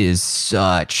commitment is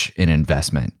such an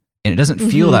investment. And it doesn't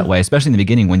feel that way, especially in the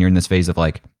beginning when you're in this phase of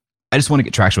like, I just want to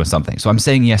get traction with something. So I'm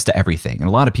saying yes to everything. And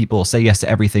a lot of people say yes to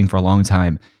everything for a long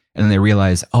time. And then they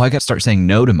realize, oh, I got to start saying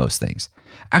no to most things.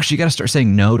 Actually, you got to start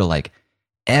saying no to like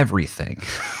everything.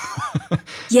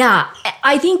 Yeah,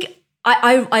 I think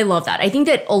I love that. I think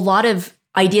that a lot of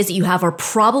ideas that you have are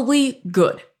probably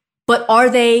good, but are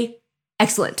they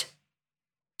excellent?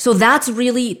 So that's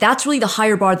really the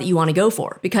higher bar that you want to go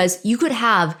for, because you could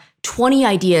have 20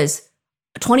 ideas,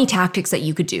 20 tactics that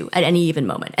you could do at any given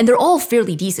moment. And they're all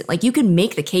fairly decent. Like you can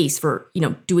make the case for,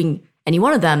 doing any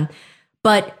one of them,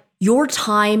 but your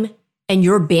time and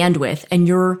your bandwidth and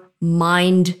your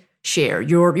mind share,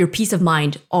 your peace of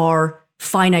mind are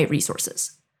finite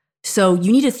resources. So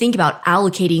you need to think about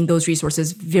allocating those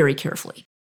resources very carefully.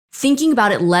 Thinking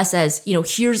about it less as,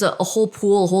 here's a whole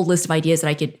pool, a whole list of ideas that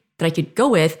I could go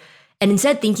with, and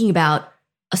instead thinking about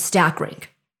a stack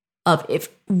rank of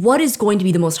what is going to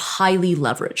be the most highly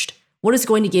leveraged, what is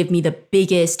going to give me the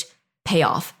biggest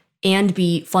payoff and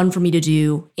be fun for me to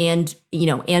do, and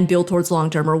and build towards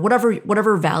long term, or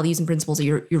whatever values and principles that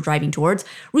you're driving towards.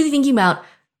 Really thinking about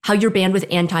how your bandwidth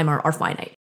and time are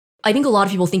finite. I think a lot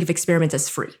of people think of experiments as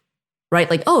free, right?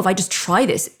 Like, oh, if I just try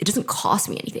this, it doesn't cost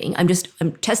me anything.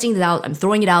 I'm testing it out. I'm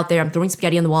throwing it out there. I'm throwing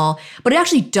spaghetti on the wall, but it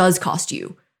actually does cost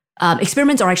you.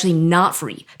 Experiments are actually not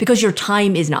free because your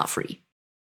time is not free.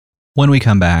 When we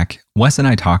come back, Wes and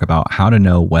I talk about how to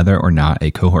know whether or not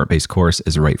a cohort-based course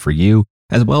is right for you,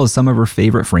 as well as some of our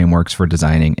favorite frameworks for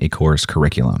designing a course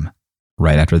curriculum.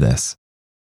 Right after this.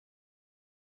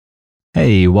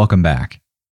 Hey, welcome back.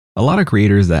 A lot of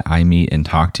creators that I meet and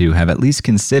talk to have at least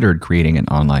considered creating an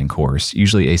online course,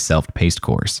 usually a self-paced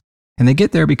course. And they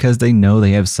get there because they know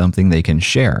they have something they can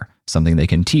share, something they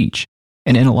can teach.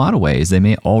 And in a lot of ways, they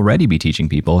may already be teaching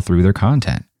people through their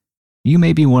content. You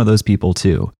may be one of those people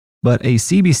too, but a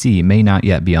CBC may not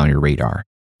yet be on your radar.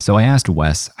 So I asked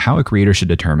Wes how a creator should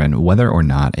determine whether or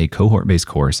not a cohort-based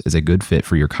course is a good fit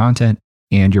for your content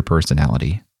and your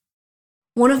personality.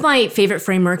 One of my favorite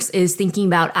frameworks is thinking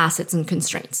about assets and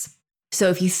constraints. So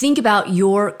if you think about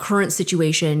your current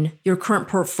situation, your current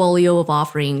portfolio of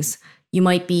offerings, you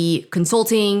might be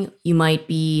consulting, you might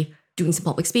be doing some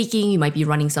public speaking, you might be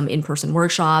running some in-person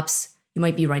workshops, you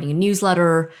might be writing a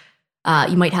newsletter,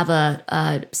 you might have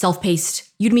a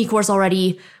self-paced Udemy course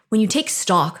already. When you take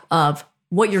stock of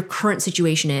what your current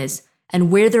situation is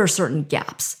and where there are certain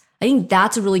gaps, I think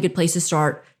that's a really good place to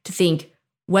start to think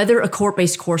whether a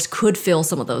cohort-based course could fill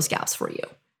some of those gaps for you.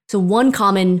 So one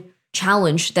common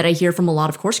challenge that I hear from a lot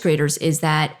of course creators is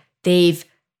that they've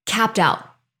capped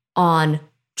out on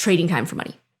trading time for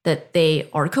money, that they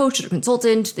are a coach or a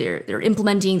consultant, they're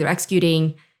implementing, they're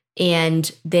executing,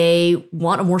 and they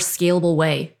want a more scalable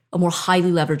way, a more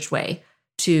highly leveraged way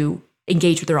to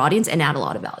engage with their audience and add a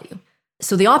lot of value.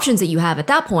 So the options that you have at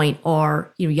that point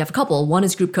are, you have a couple. One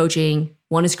is group coaching,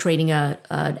 one is creating an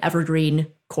evergreen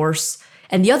course,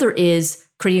 and the other is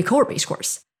creating a cohort-based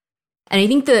course. And I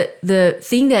think the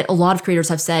thing that a lot of creators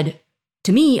have said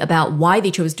to me about why they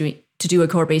chose to do a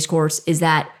cohort-based course is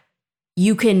that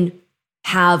you can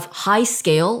have high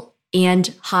scale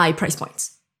and high price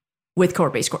points with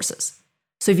cohort-based courses.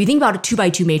 So if you think about a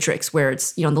 2x2 matrix where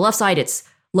it's, on the left side, it's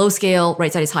low scale,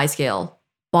 right side is high scale,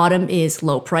 bottom is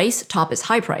low price, top is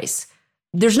high price.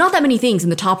 There's not that many things in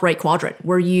the top right quadrant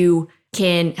where you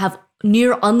can have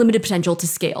near unlimited potential to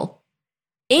scale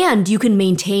and you can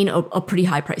maintain a pretty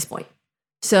high price point.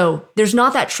 So there's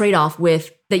not that trade-off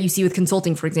that you see with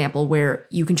consulting, for example, where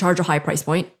you can charge a high price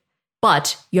point,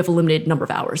 but you have a limited number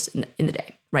of hours in the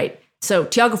day, right? So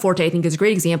Tiago Forte, I think, is a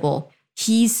great example.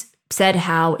 He's said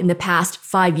how in the past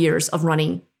 5 years of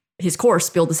running his course,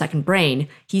 Build the Second Brain,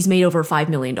 he's made over $5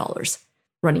 million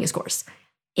running his course.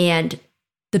 And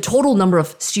the total number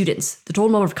of students, the total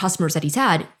number of customers that he's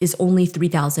had is only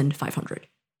 3,500.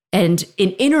 And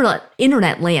in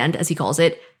internet land, as he calls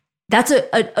it, that's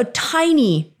a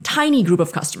tiny, tiny group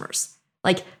of customers.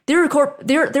 Like there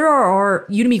are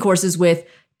Udemy courses with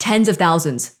tens of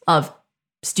thousands of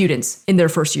students in their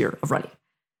first year of running.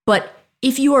 But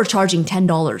if you are charging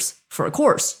 $10 for a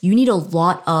course, you need a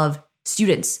lot of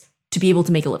students to be able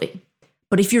to make a living.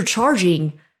 But if you're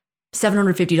charging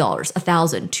 $750,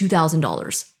 $1,000,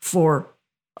 $2,000 for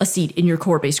a seat in your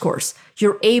cohort-based course,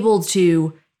 you're able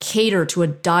to cater to a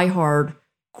diehard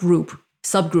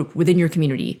subgroup within your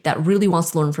community that really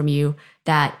wants to learn from you,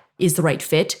 that is the right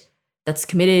fit, that's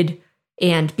committed,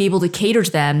 and be able to cater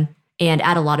to them and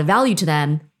add a lot of value to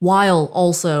them while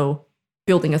also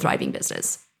building a thriving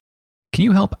business. Can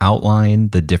you help outline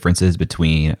the differences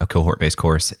between a cohort-based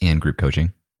course and group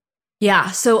coaching?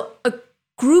 Yeah, so a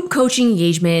group coaching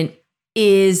engagement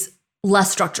is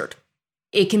less structured.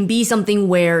 It can be something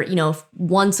where,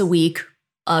 once a week,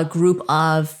 a group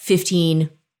of 15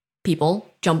 people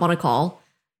jump on a call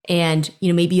and,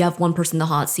 maybe you have one person in the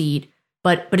hot seat,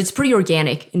 but it's pretty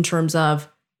organic in terms of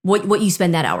what you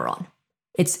spend that hour on.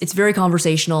 It's very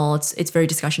conversational. It's very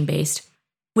discussion based.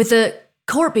 With a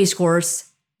cohort-based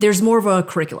course, there's more of a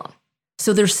curriculum.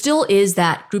 So there still is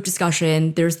that group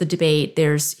discussion. There's the debate.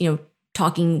 There's,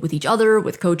 talking with each other,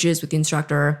 with coaches, with the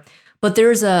instructor. But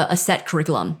there's a set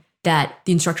curriculum that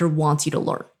the instructor wants you to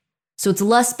learn. So it's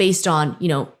less based on,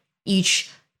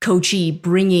 each coachee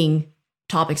bringing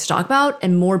topics to talk about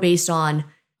and more based on,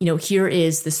 here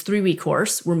is this 3-week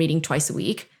course. We're meeting twice a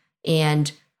week.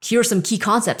 And here are some key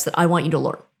concepts that I want you to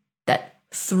learn that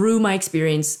through my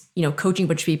experience, coaching a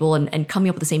bunch of people and coming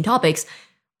up with the same topics,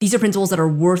 these are principles that are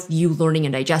worth you learning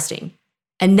and digesting.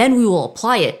 And then we will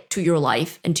apply it to your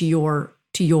life and to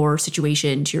your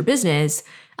situation, to your business.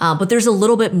 But there's a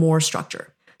little bit more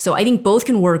structure. So I think both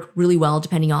can work really well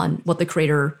depending on what the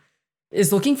creator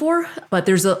is looking for. But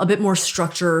there's a bit more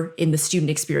structure in the student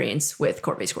experience with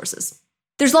cohort-based courses.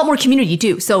 There's a lot more community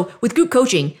too. So with group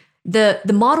coaching, the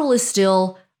model is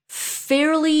still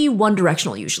fairly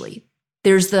one-directional usually.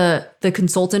 There's the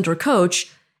consultant or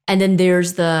coach, and then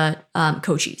there's the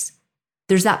coachees.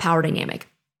 There's that power dynamic.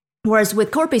 Whereas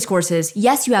with cohort-based courses,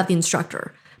 yes, you have the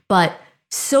instructor, but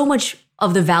so much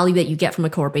of the value that you get from a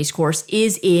cohort-based course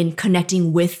is in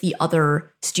connecting with the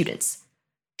other students,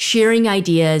 sharing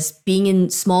ideas, being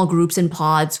in small groups and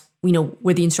pods,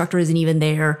 where the instructor isn't even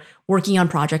there, working on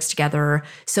projects together.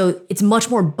 So it's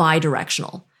much more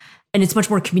bi-directional and it's much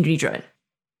more community-driven.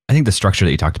 I think the structure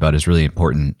that you talked about is really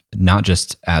important, not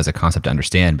just as a concept to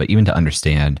understand, but even to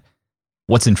understand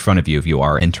what's in front of you if you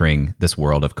are entering this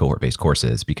world of cohort-based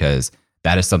courses, because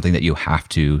that is something that you have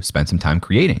to spend some time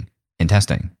creating and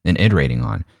testing and iterating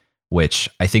on, which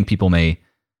I think people may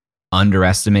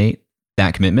underestimate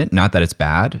that commitment. Not that it's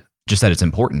bad, just that it's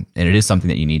important. And it is something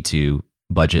that you need to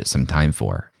budget some time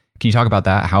for. Can you talk about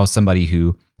that? How somebody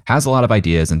who has a lot of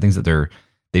ideas and things that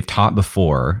they've taught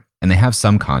before and they have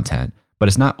some content, but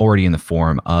it's not already in the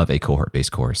form of a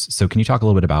cohort-based course. So can you talk a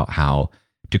little bit about how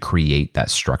to create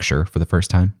that structure for the first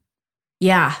time?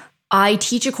 Yeah. I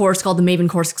teach a course called the Maven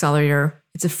Course Accelerator.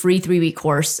 It's a free 3-week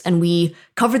course, and we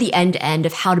cover the end-to-end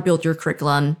of how to build your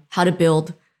curriculum, how to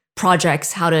build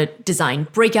projects, how to design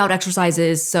breakout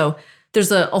exercises. So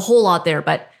there's a whole lot there,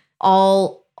 but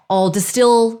I'll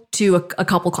distill to a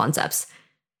couple concepts.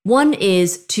 One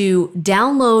is to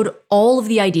download all of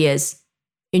the ideas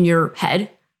in your head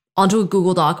onto a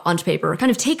Google Doc, onto paper,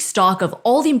 kind of take stock of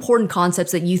all the important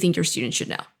concepts that you think your students should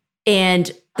know.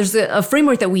 And there's a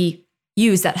framework that we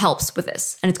use that helps with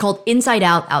this, and it's called inside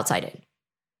out, outside in.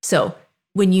 So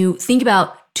when you think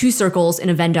about 2 circles in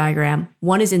a Venn diagram,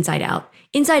 one is inside out.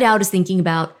 Inside out is thinking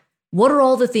about what are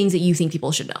all the things that you think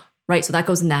people should know, right? So that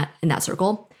goes in that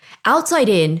circle. Outside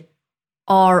in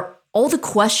are all the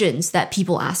questions that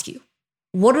people ask you.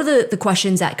 what are the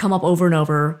questions that come up over and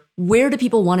over? Where do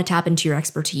people want to tap into your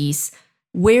expertise?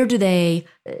 Where do they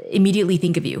immediately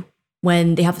think of you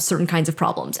when they have certain kinds of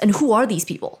problems? And who are these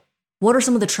people? What are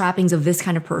some of the trappings of this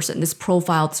kind of person, this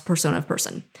profile, this persona of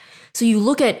person? So you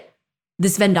look at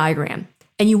this Venn diagram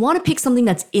and you want to pick something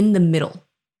that's in the middle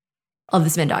of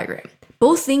this Venn diagram.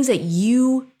 Both things that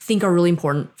you think are really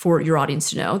important for your audience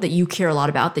to know, that you care a lot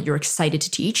about, that you're excited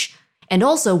to teach, and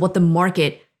also what the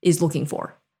market is looking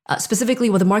for, specifically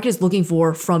what the market is looking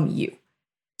for from you.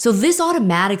 So this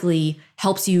automatically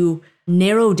helps you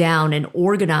narrow down and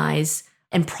organize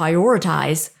and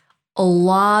prioritize a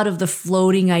lot of the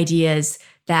floating ideas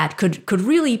that could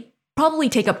really probably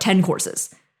take up 10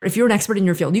 courses. If you're an expert in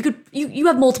your field, you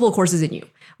have multiple courses in you,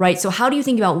 right? So how do you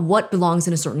think about what belongs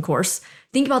in a certain course?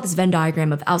 Think about this Venn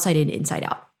diagram of outside in, inside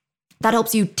out. That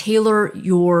helps you tailor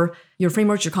your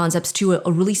frameworks, your concepts to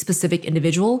a really specific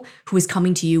individual who is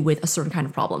coming to you with a certain kind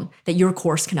of problem that your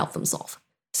course can help them solve.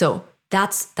 So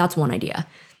that's one idea.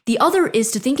 The other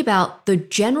is to think about the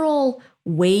general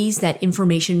ways that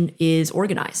information is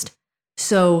organized.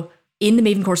 So in the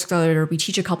Maven Course Accelerator, we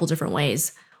teach a couple different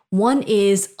ways. One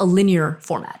is a linear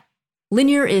format.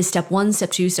 Linear is step 1,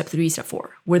 step 2, step 3, step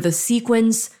 4, where the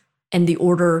sequence and the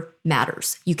order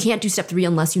matters. You can't do step 3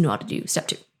 unless you know how to do step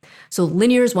 2. So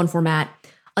linear is one format.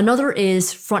 Another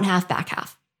is front half, back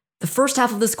half. The first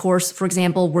half of this course, for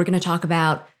example, we're going to talk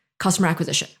about customer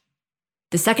acquisition.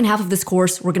 The second half of this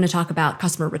course, we're going to talk about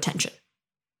customer retention.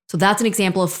 So that's an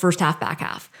example of first half, back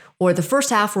half. Or the first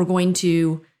half, we're going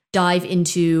to dive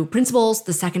into principles.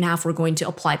 The second half, we're going to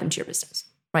apply them to your business,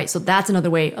 right? So that's another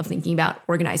way of thinking about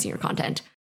organizing your content.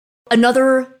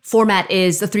 Another format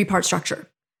is the 3-part structure.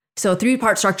 So a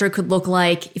 3-part structure could look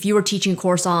like if you were teaching a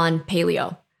course on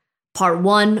paleo. Part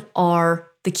 1 are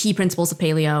the key principles of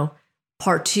paleo.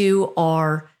 Part 2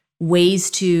 are ways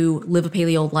to live a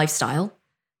paleo lifestyle.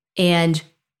 And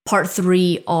part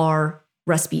 3 are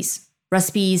recipes,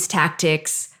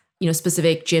 tactics,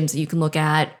 specific gyms that you can look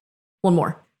at. One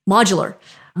more, modular.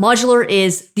 Modular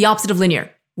is the opposite of linear,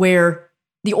 where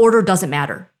the order doesn't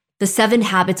matter. The 7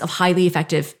 Habits of Highly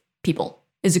Effective People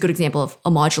is a good example of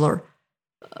a modular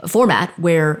format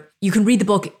where you can read the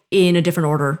book in a different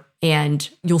order and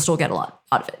you'll still get a lot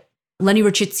out of it. Lenny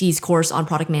Rachitsky's course on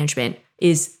product management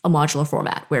is a modular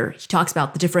format where he talks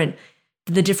about the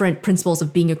different principles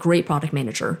of being a great product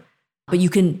manager, but you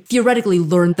can theoretically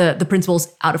learn the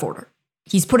principles out of order.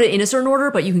 He's put it in a certain order,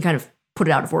 but you can kind of put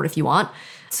it out of order if you want.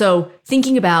 So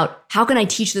thinking about how can I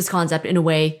teach this concept in a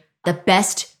way that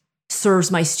best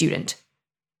serves my student,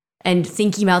 and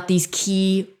thinking about these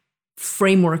key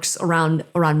frameworks around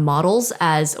models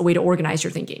as a way to organize your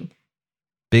thinking.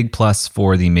 Big plus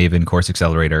for the Maven Course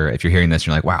Accelerator. If you're hearing this,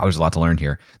 you're like, wow, there's a lot to learn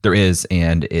here. There is,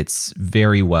 and it's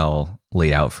very well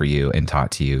laid out for you and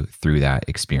taught to you through that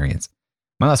experience.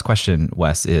 My last question,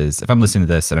 Wes, is if I'm listening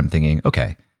to this and I'm thinking,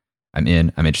 okay, I'm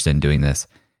interested in doing this.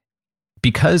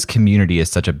 Because community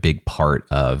is such a big part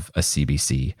of a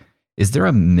CBC, is there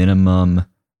a minimum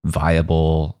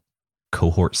viable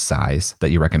cohort size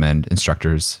that you recommend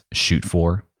instructors shoot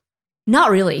for?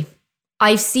 Not really.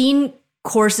 I've seen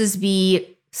courses be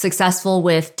successful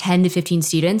with 10 to 15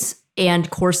 students, and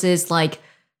courses like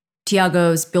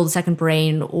Tiago's Build a Second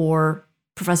Brain or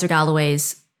Professor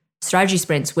Galloway's Strategy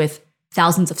Sprints with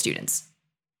thousands of students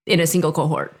in a single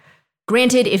cohort.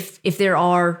 Granted, if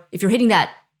you're hitting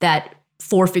that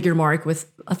 4-figure mark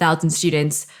with 1,000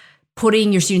 students,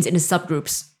 putting your students into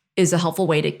subgroups is a helpful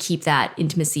way to keep that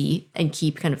intimacy and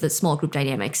keep kind of the small group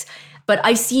dynamics. But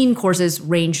I've seen courses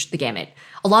range the gamut.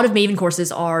 A lot of Maven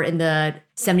courses are in the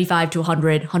 75 to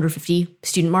 100, 150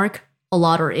 student mark. A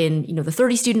lot are in, the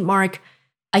 30 student mark.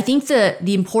 I think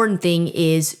the important thing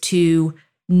is to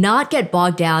not get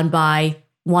bogged down by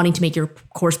wanting to make your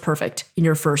course perfect in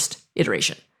your first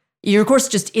iteration. Your course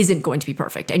just isn't going to be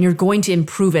perfect, and you're going to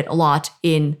improve it a lot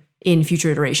in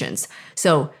future iterations.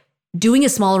 So doing a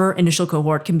smaller initial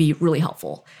cohort can be really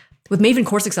helpful. With Maven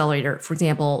Course Accelerator, for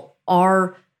example,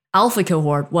 our alpha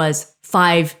cohort was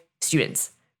 5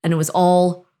 students, and it was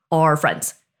all our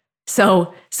friends.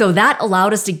 So that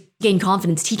allowed us to gain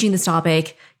confidence teaching this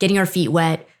topic, getting our feet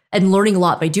wet, and learning a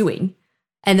lot by doing.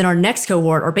 And then our next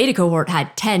cohort, our beta cohort,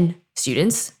 had 10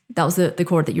 students. That was the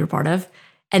cohort that you were part of.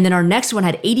 And then our next one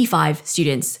had 85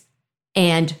 students,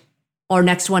 and our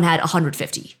next one had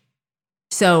 150.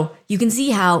 So you can see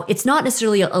how it's not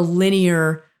necessarily a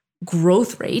linear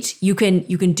growth rate. You can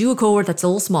do a cohort that's a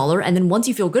little smaller, and then once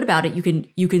you feel good about it,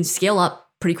 you can scale up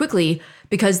pretty quickly,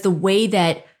 because the way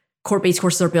that cohort-based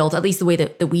courses are built, at least the way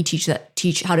that we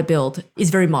teach how to build,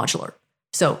 is very modular.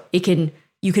 So you can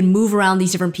move around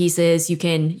these different pieces. You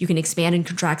can expand and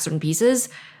contract certain pieces.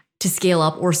 to scale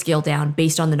up or scale down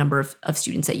based on the number of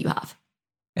students that you have.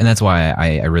 And that's why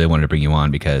I really wanted to bring you on,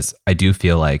 because I do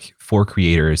feel like for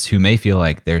creators who may feel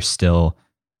like they're still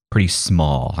pretty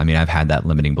small, I mean, I've had that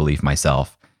limiting belief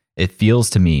myself. It feels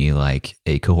to me like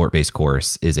a cohort-based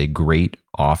course is a great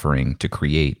offering to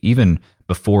create, even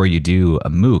before you do a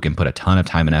MOOC and put a ton of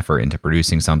time and effort into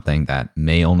producing something that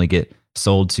may only get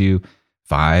sold to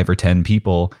 5 or 10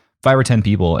 people. 5 or 10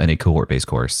 people in a cohort-based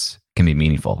course can be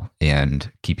meaningful and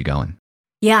keep you going.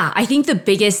 Yeah, I think the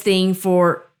biggest thing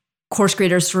for course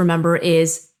creators to remember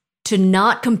is to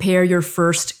not compare your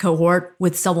first cohort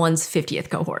with someone's 50th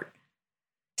cohort.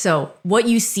 So what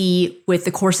you see with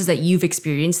the courses that you've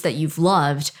experienced, that you've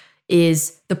loved,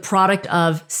 is the product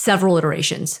of several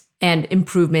iterations and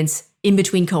improvements in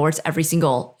between cohorts every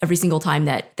single time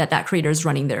that creator is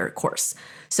running their course.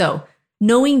 So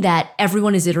knowing that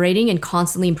everyone is iterating and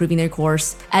constantly improving their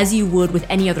course, as you would with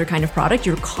any other kind of product,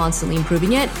 you're constantly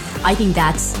improving it. I think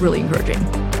that's really encouraging.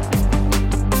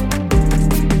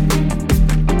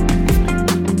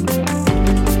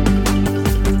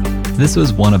 This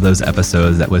was one of those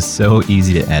episodes that was so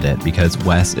easy to edit because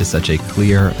Wes is such a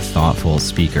clear, thoughtful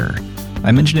speaker.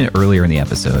 I mentioned it earlier in the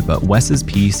episode, but Wes's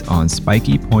piece on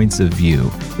spiky points of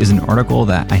view is an article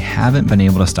that I haven't been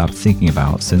able to stop thinking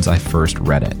about since I first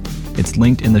read it. It's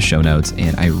linked in the show notes,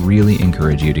 and I really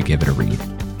encourage you to give it a read.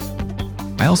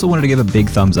 I also wanted to give a big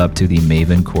thumbs up to the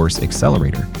Maven Course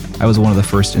Accelerator. I was one of the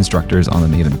first instructors on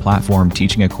the Maven platform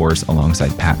teaching a course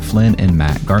alongside Pat Flynn and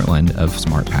Matt Gartland of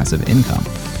Smart Passive Income.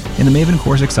 And the Maven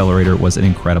Course Accelerator was an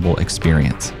incredible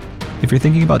experience. If you're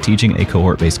thinking about teaching a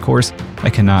cohort-based course, I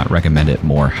cannot recommend it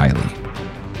more highly.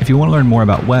 If you want to learn more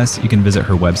about Wes, you can visit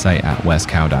her website at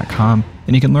wescow.com,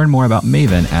 and you can learn more about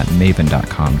Maven at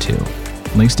maven.com too.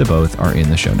 Links to both are in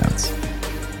the show notes.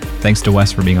 Thanks to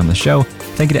Wes for being on the show.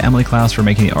 Thank you to Emily Klaus for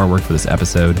making the artwork for this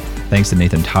episode. Thanks to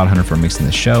Nathan Todhunter for mixing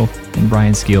the show, and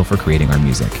Brian Skeel for creating our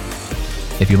music.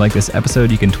 If you like this episode,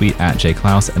 you can tweet at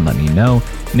jklaus and let me know.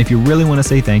 And if you really want to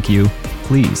say thank you,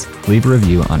 please leave a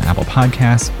review on Apple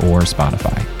Podcasts or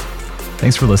Spotify.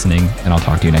 Thanks for listening, and I'll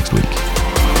talk to you next week.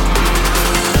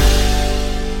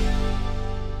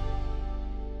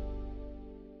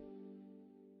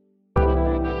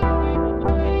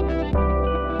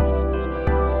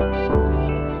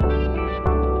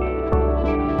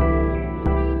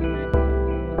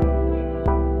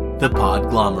 The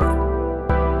Podglomerate,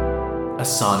 a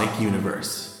sonic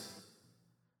universe.